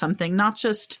about something, not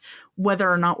just whether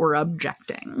or not we're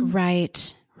objecting.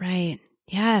 Right. Right.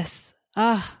 Yes.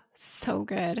 Oh, so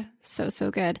good. So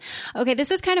good. Okay. This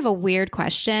is kind of a weird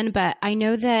question, but I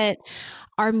know that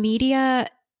our media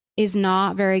is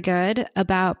not very good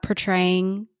about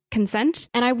portraying consent.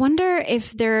 And I wonder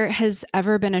if there has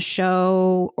ever been a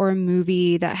show or a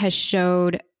movie that has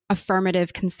showed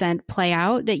affirmative consent play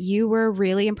out that you were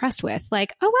really impressed with.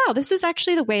 Like, oh, wow, this is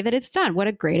actually the way that it's done. What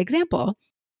a great example.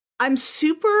 I'm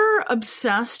super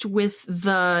obsessed with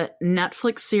the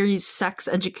Netflix series Sex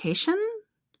Education.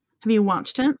 Have you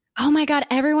watched it? Oh my God,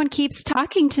 everyone keeps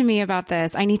talking to me about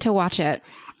this. I need to watch it.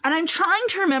 And I'm trying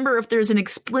to remember if there's an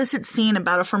explicit scene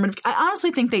about affirmative. I honestly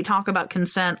think they talk about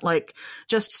consent like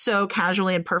just so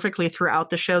casually and perfectly throughout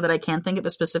the show that I can't think of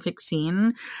a specific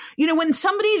scene. You know, when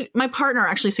my partner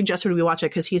actually suggested we watch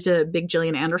it because he's a big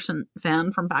Gillian Anderson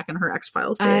fan from back in her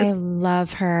X-Files days. I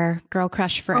love her. Girl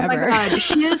crush forever. Oh my God.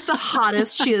 She is the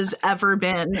hottest she has ever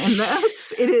been in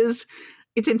this.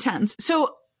 It's intense.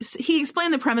 So he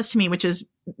explained the premise to me, which is,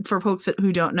 for folks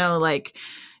who don't know, like,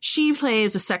 she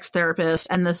plays a sex therapist,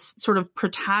 and the sort of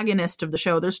protagonist of the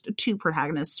show, there's two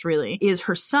protagonists really, is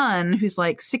her son, who's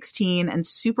like 16 and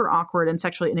super awkward and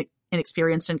sexually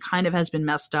inexperienced, and kind of has been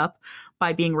messed up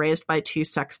by being raised by two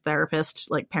sex therapist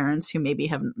like parents who maybe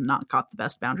have not got the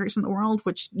best boundaries in the world,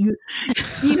 which you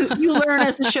learn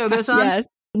as the show goes on. Yes.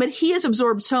 But he has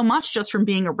absorbed so much just from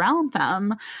being around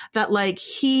them that like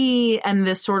he and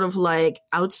this sort of like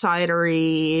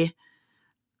outsidery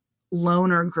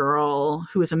loner girl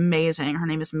who is amazing, her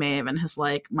name is Maeve, and is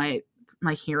like my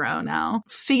hero now,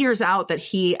 figures out that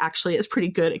he actually is pretty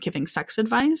good at giving sex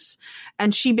advice.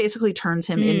 And she basically turns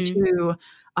him into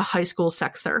a high school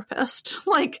sex therapist.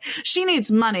 Like, she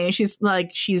needs money. She's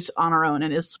on her own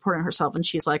and is supporting herself, and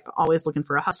she's like always looking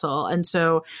for a hustle. And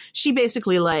so she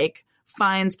basically like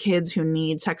finds kids who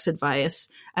need sex advice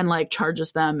and like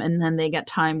charges them, and then they get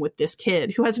time with this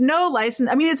kid who has no license.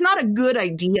 I mean, it's not a good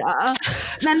idea.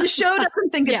 And the show doesn't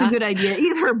think it's a good idea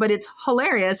either, but it's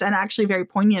hilarious and actually very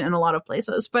poignant in a lot of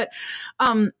places. But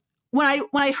when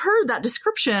I heard that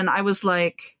description, I was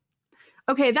like,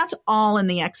 okay, that's all in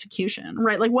the execution,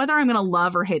 right? Like whether I'm going to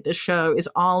love or hate this show is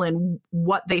all in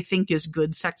what they think is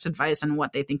good sex advice and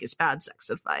what they think is bad sex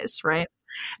advice, right?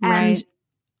 And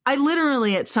I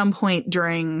literally at some point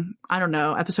during, I don't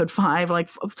know, episode 5, like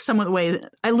some of the way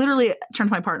I literally turned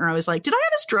to my partner. I was like, did I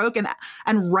have a stroke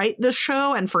and write this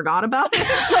show and forgot about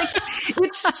it? Like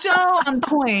it's so on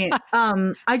point.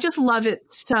 I just love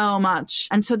it so much.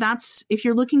 And so that's, if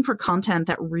you're looking for content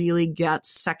that really gets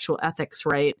sexual ethics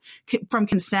right from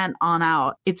consent on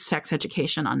out, it's Sex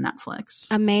Education on Netflix.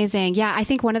 Amazing. Yeah. I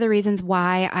think one of the reasons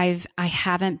why I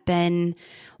haven't been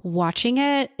watching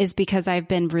it is because I've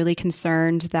been really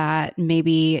concerned that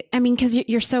maybe, I mean, because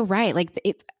you're so right. Like,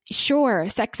 sure,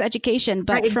 sex education,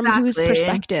 but right, from whose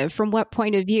perspective, from what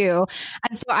point of view?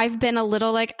 And so I've been a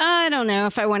little like, I don't know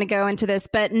if I want to go into this,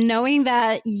 but knowing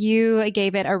that you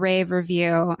gave it a rave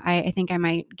review, I think I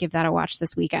might give that a watch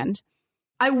this weekend.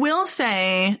 I will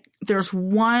say there's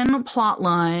one plot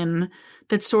line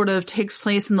that sort of takes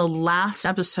place in the last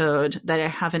episode that I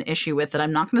have an issue with that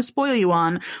I'm not going to spoil you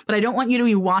on, but I don't want you to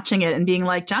be watching it and being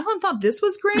like, Jacqueline thought this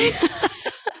was great.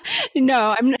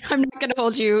 No, I'm not going to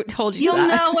hold you. You'll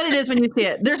know what it is when you see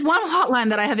it. There's one hotline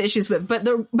that I have issues with, but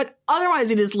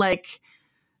otherwise it is like,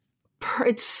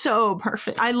 it's so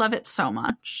perfect. I love it so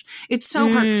much. It's so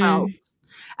heartfelt.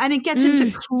 And it gets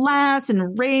into class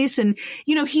and race. And,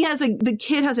 you know, the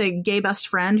kid has a gay best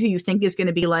friend who you think is going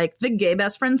to be like the gay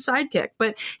best friend's sidekick,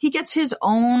 but he gets his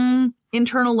own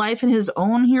internal life and his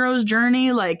own hero's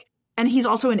journey. Like, and he's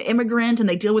also an immigrant and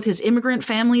they deal with his immigrant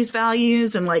family's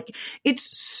values. And like,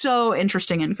 it's so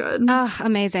interesting and good. Oh,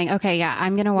 amazing. Okay. Yeah.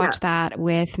 I'm going to watch that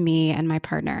with me and my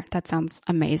partner. That sounds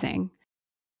amazing.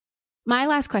 My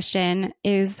last question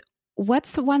is,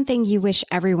 what's one thing you wish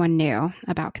everyone knew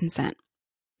about consent?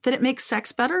 That it makes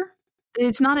sex better.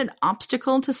 It's not an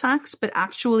obstacle to sex, but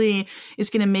actually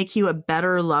is going to make you a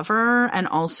better lover and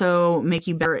also make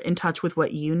you better in touch with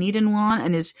what you need and want,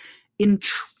 and is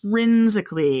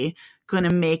intrinsically going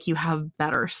to make you have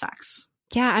better sex.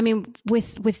 Yeah. I mean,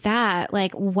 with that,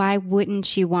 like, why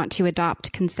wouldn't you want to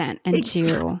adopt consent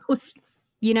into,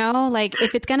 you know, like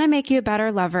if it's going to make you a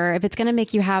better lover, if it's going to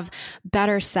make you have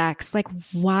better sex, like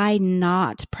why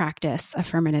not practice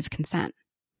affirmative consent?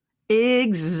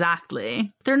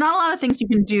 Exactly. There are not a lot of things you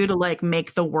can do to like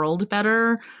make the world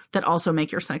better that also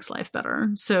make your sex life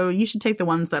better. So you should take the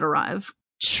ones that arrive.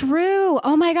 True.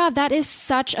 Oh my God. That is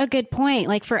such a good point.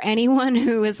 Like for anyone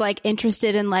who is like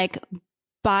interested in like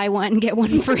buy one, get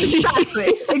one free.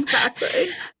 Exactly.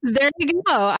 There you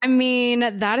go. I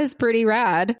mean, that is pretty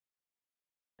rad.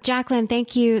 Jacqueline,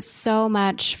 thank you so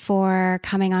much for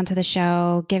coming onto the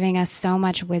show, giving us so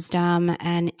much wisdom,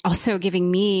 and also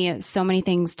giving me so many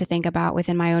things to think about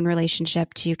within my own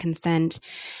relationship to consent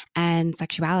and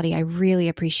sexuality. I really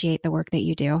appreciate the work that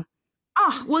you do.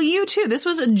 Oh, well, you too. This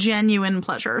was a genuine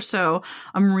pleasure. So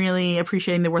I'm really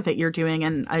appreciating the work that you're doing,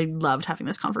 and I loved having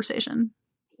this conversation.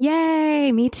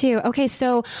 Yay, me too. Okay,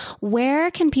 so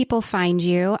where can people find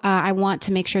you? I want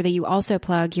to make sure that you also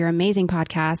plug your amazing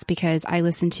podcast because I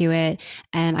listen to it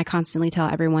and I constantly tell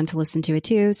everyone to listen to it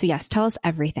too. So yes, tell us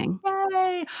everything.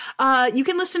 Yay. You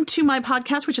can listen to my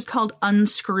podcast, which is called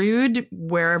Unscrewed,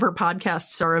 wherever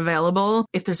podcasts are available.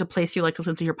 If there's a place you like to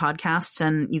listen to your podcasts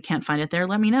and you can't find it there,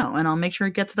 let me know and I'll make sure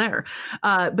it gets there.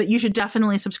 But you should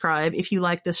definitely subscribe. If you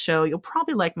like this show, you'll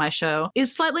probably like my show.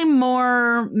 It's slightly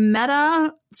more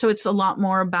meta. So it's a lot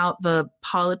more about the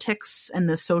politics and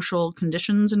the social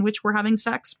conditions in which we're having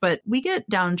sex, but we get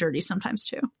down and dirty sometimes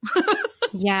too.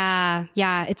 Yeah,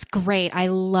 it's great. I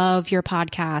love your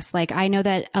podcast. Like, I know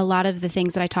that a lot of the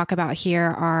things that I talk about here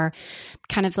are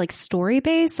kind of like story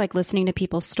based, like listening to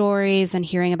people's stories and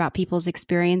hearing about people's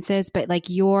experiences. But like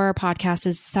your podcast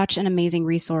is such an amazing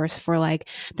resource for like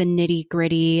the nitty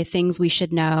gritty things we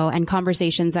should know and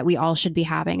conversations that we all should be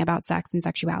having about sex and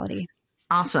sexuality.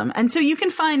 Awesome. And so you can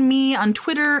find me on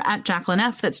Twitter at Jacqueline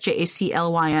F. That's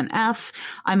JACLYNF.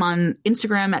 I'm on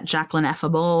Instagram at Jacqueline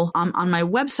Effable. On my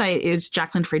website is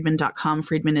JacquelineFriedman.com.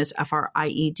 Friedman is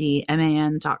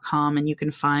FRIEDMAN.com. And you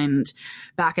can find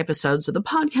back episodes of the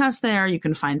podcast there. You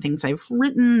can find things I've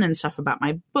written and stuff about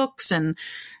my books. And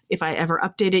if I ever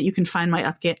update it, you can find my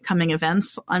upcoming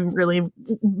events. I'm really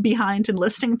behind in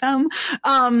listing them,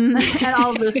 and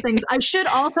all of those things. I should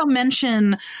also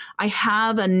mention I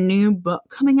have a new book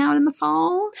coming out in the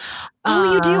fall.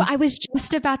 Oh, you do? I was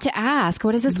just about to ask.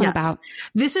 What is this one about?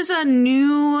 This is a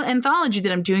new anthology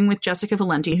that I'm doing with Jessica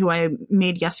Valenti, who I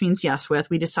made Yes Means Yes with.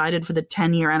 We decided for the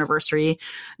 10-year anniversary,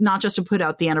 not just to put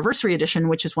out the anniversary edition,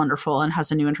 which is wonderful and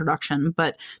has a new introduction,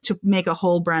 but to make a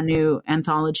whole brand new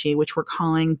anthology, which we're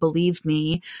calling Believe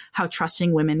Me, How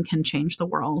Trusting Women Can Change the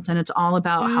World. And it's all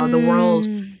about how the world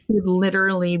would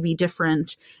literally be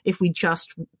different if we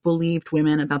just believed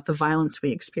women about the violence we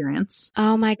experience.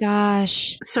 Oh my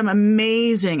gosh. Some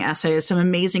amazing essays, some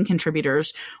amazing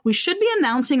contributors. We should be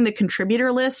announcing the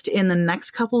contributor list in the next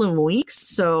couple of weeks,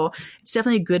 so it's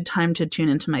definitely a good time to tune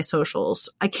into my socials.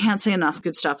 I can't say enough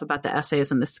good stuff about the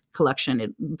essays in this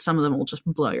collection. Some of them will just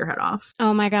blow your head off.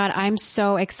 Oh my God, I'm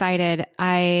so excited.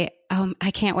 I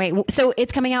can't wait. So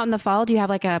it's coming out in the fall. Do you have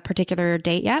like a particular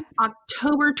date yet?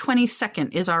 October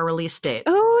 22nd is our release date.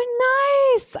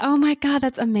 Oh, nice. Oh my God,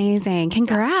 that's amazing.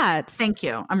 Congrats. Thank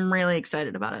you. I'm really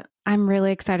excited about it. I'm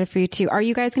really excited for you too. Are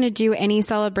you guys going to do any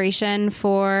celebration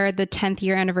for the 10th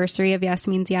year anniversary of Yes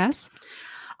Means Yes?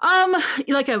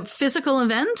 Like a physical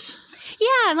event?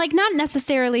 Yeah, like not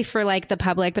necessarily for like the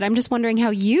public, but I'm just wondering how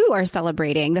you are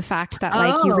celebrating the fact that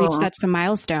like you reached such a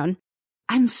milestone.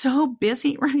 I'm so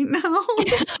busy right now.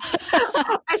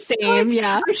 Same,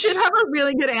 yeah. I should have a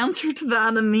really good answer to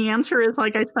that. And the answer is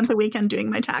like, I spent the weekend doing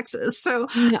my taxes. So,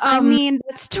 I mean,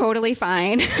 that's totally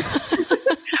fine.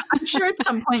 I'm sure at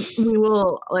some point we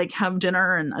will like have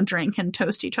dinner and a drink and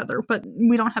toast each other, but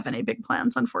we don't have any big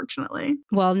plans, unfortunately.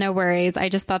 Well, no worries. I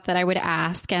just thought that I would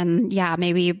ask and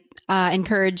maybe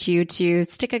encourage you to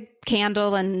stick a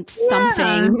candle and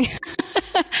something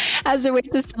as a way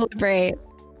to celebrate.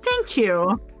 Thank you.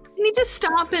 You need to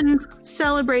stop and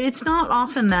celebrate. It's not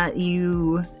often that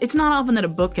a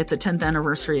book gets a 10th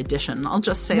anniversary edition. I'll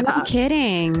just say that. No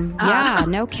kidding. Yeah,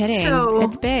 no kidding. So,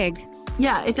 it's big.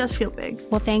 Yeah, it does feel big.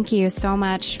 Well, thank you so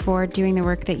much for doing the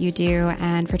work that you do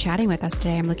and for chatting with us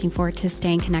today. I'm looking forward to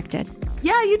staying connected.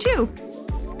 Yeah, you too.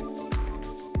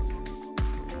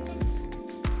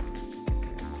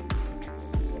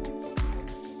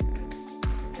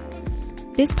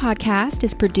 This podcast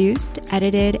is produced,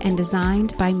 edited, and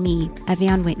designed by me,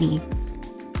 Evian Whitney.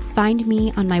 Find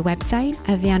me on my website,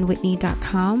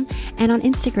 evianwhitney.com, and on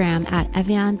Instagram at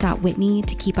evian.whitney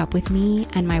to keep up with me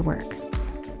and my work.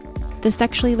 The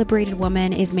Sexually Liberated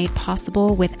Woman is made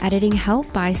possible with editing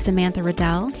help by Samantha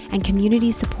Riddell and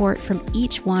community support from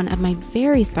each one of my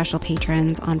very special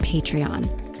patrons on Patreon.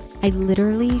 I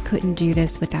literally couldn't do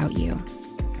this without you.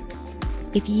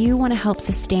 If you want to help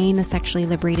sustain The Sexually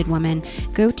Liberated Woman,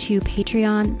 go to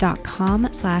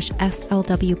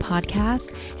patreon.com/SLW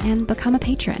podcast and become a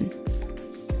patron.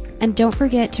 And don't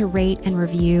forget to rate and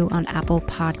review on Apple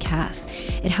Podcasts.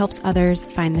 It helps others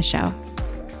find the show.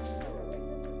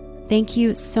 Thank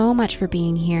you so much for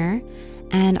being here,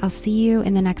 and I'll see you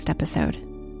in the next episode.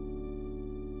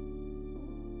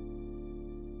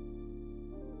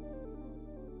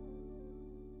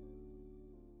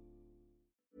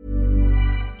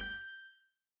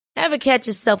 Ever catch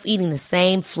yourself eating the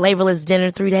same flavorless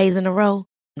dinner 3 days in a row?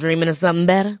 Dreaming of something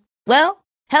better? Well,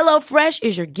 HelloFresh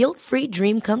is your guilt-free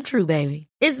dream come true, baby.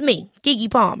 It's me, Keke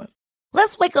Palmer.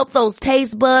 Let's wake up those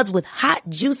taste buds with hot,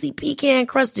 juicy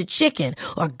pecan-crusted chicken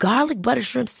or garlic butter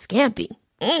shrimp scampi.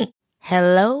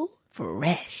 Hello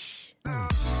Fresh.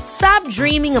 Stop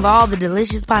dreaming of all the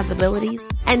delicious possibilities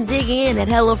and dig in at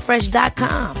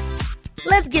HelloFresh.com.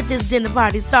 Let's get this dinner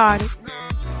party started.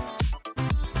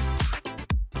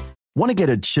 Want to get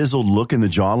a chiseled look in the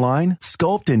jawline?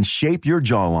 Sculpt and shape your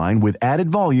jawline with added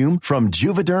volume from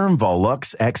Juvederm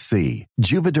Volux XC.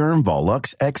 Juvederm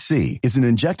Volux XC is an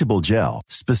injectable gel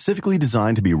specifically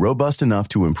designed to be robust enough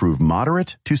to improve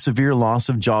moderate to severe loss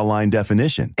of jawline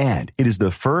definition. And it is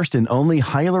the first and only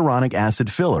hyaluronic acid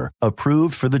filler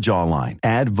approved for the jawline.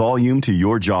 Add volume to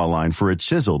your jawline for a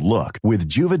chiseled look with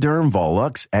Juvederm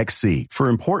Volux XC. For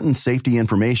important safety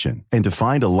information and to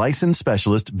find a licensed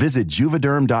specialist, visit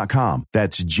Juvederm.com.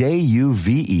 That's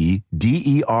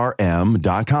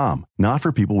Juvederm.com. Not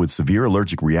for people with severe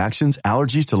allergic reactions,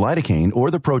 allergies to lidocaine, or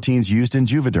the proteins used in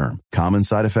Juvederm. Common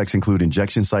side effects include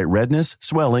injection site redness,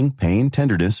 swelling, pain,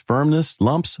 tenderness, firmness,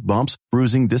 lumps, bumps,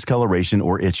 bruising, discoloration,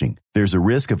 or itching. There's a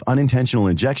risk of unintentional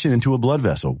injection into a blood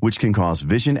vessel, which can cause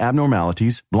vision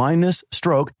abnormalities, blindness,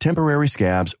 stroke, temporary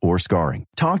scabs, or scarring.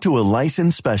 Talk to a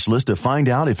licensed specialist to find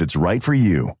out if it's right for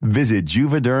you. Visit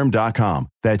Juvederm.com.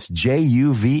 That's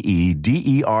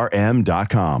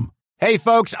Juvederm.com. Hey,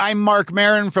 folks, I'm Mark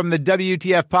Maron from the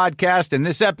WTF Podcast, and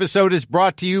this episode is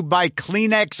brought to you by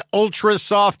Kleenex Ultra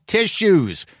Soft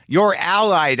Tissues. your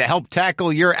ally to help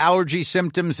tackle your allergy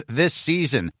symptoms this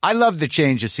season. I love the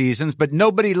change of seasons, but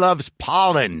nobody loves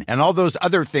pollen and all those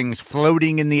other things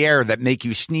floating in the air that make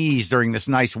you sneeze during this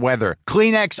nice weather.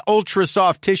 Kleenex Ultra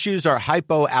Soft Tissues are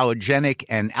hypoallergenic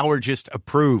and allergist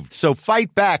approved. So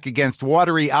fight back against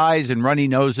watery eyes and runny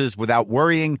noses without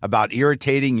worrying about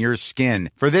irritating your skin.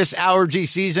 For this allergy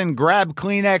season, grab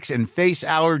Kleenex and face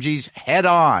allergies head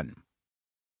on.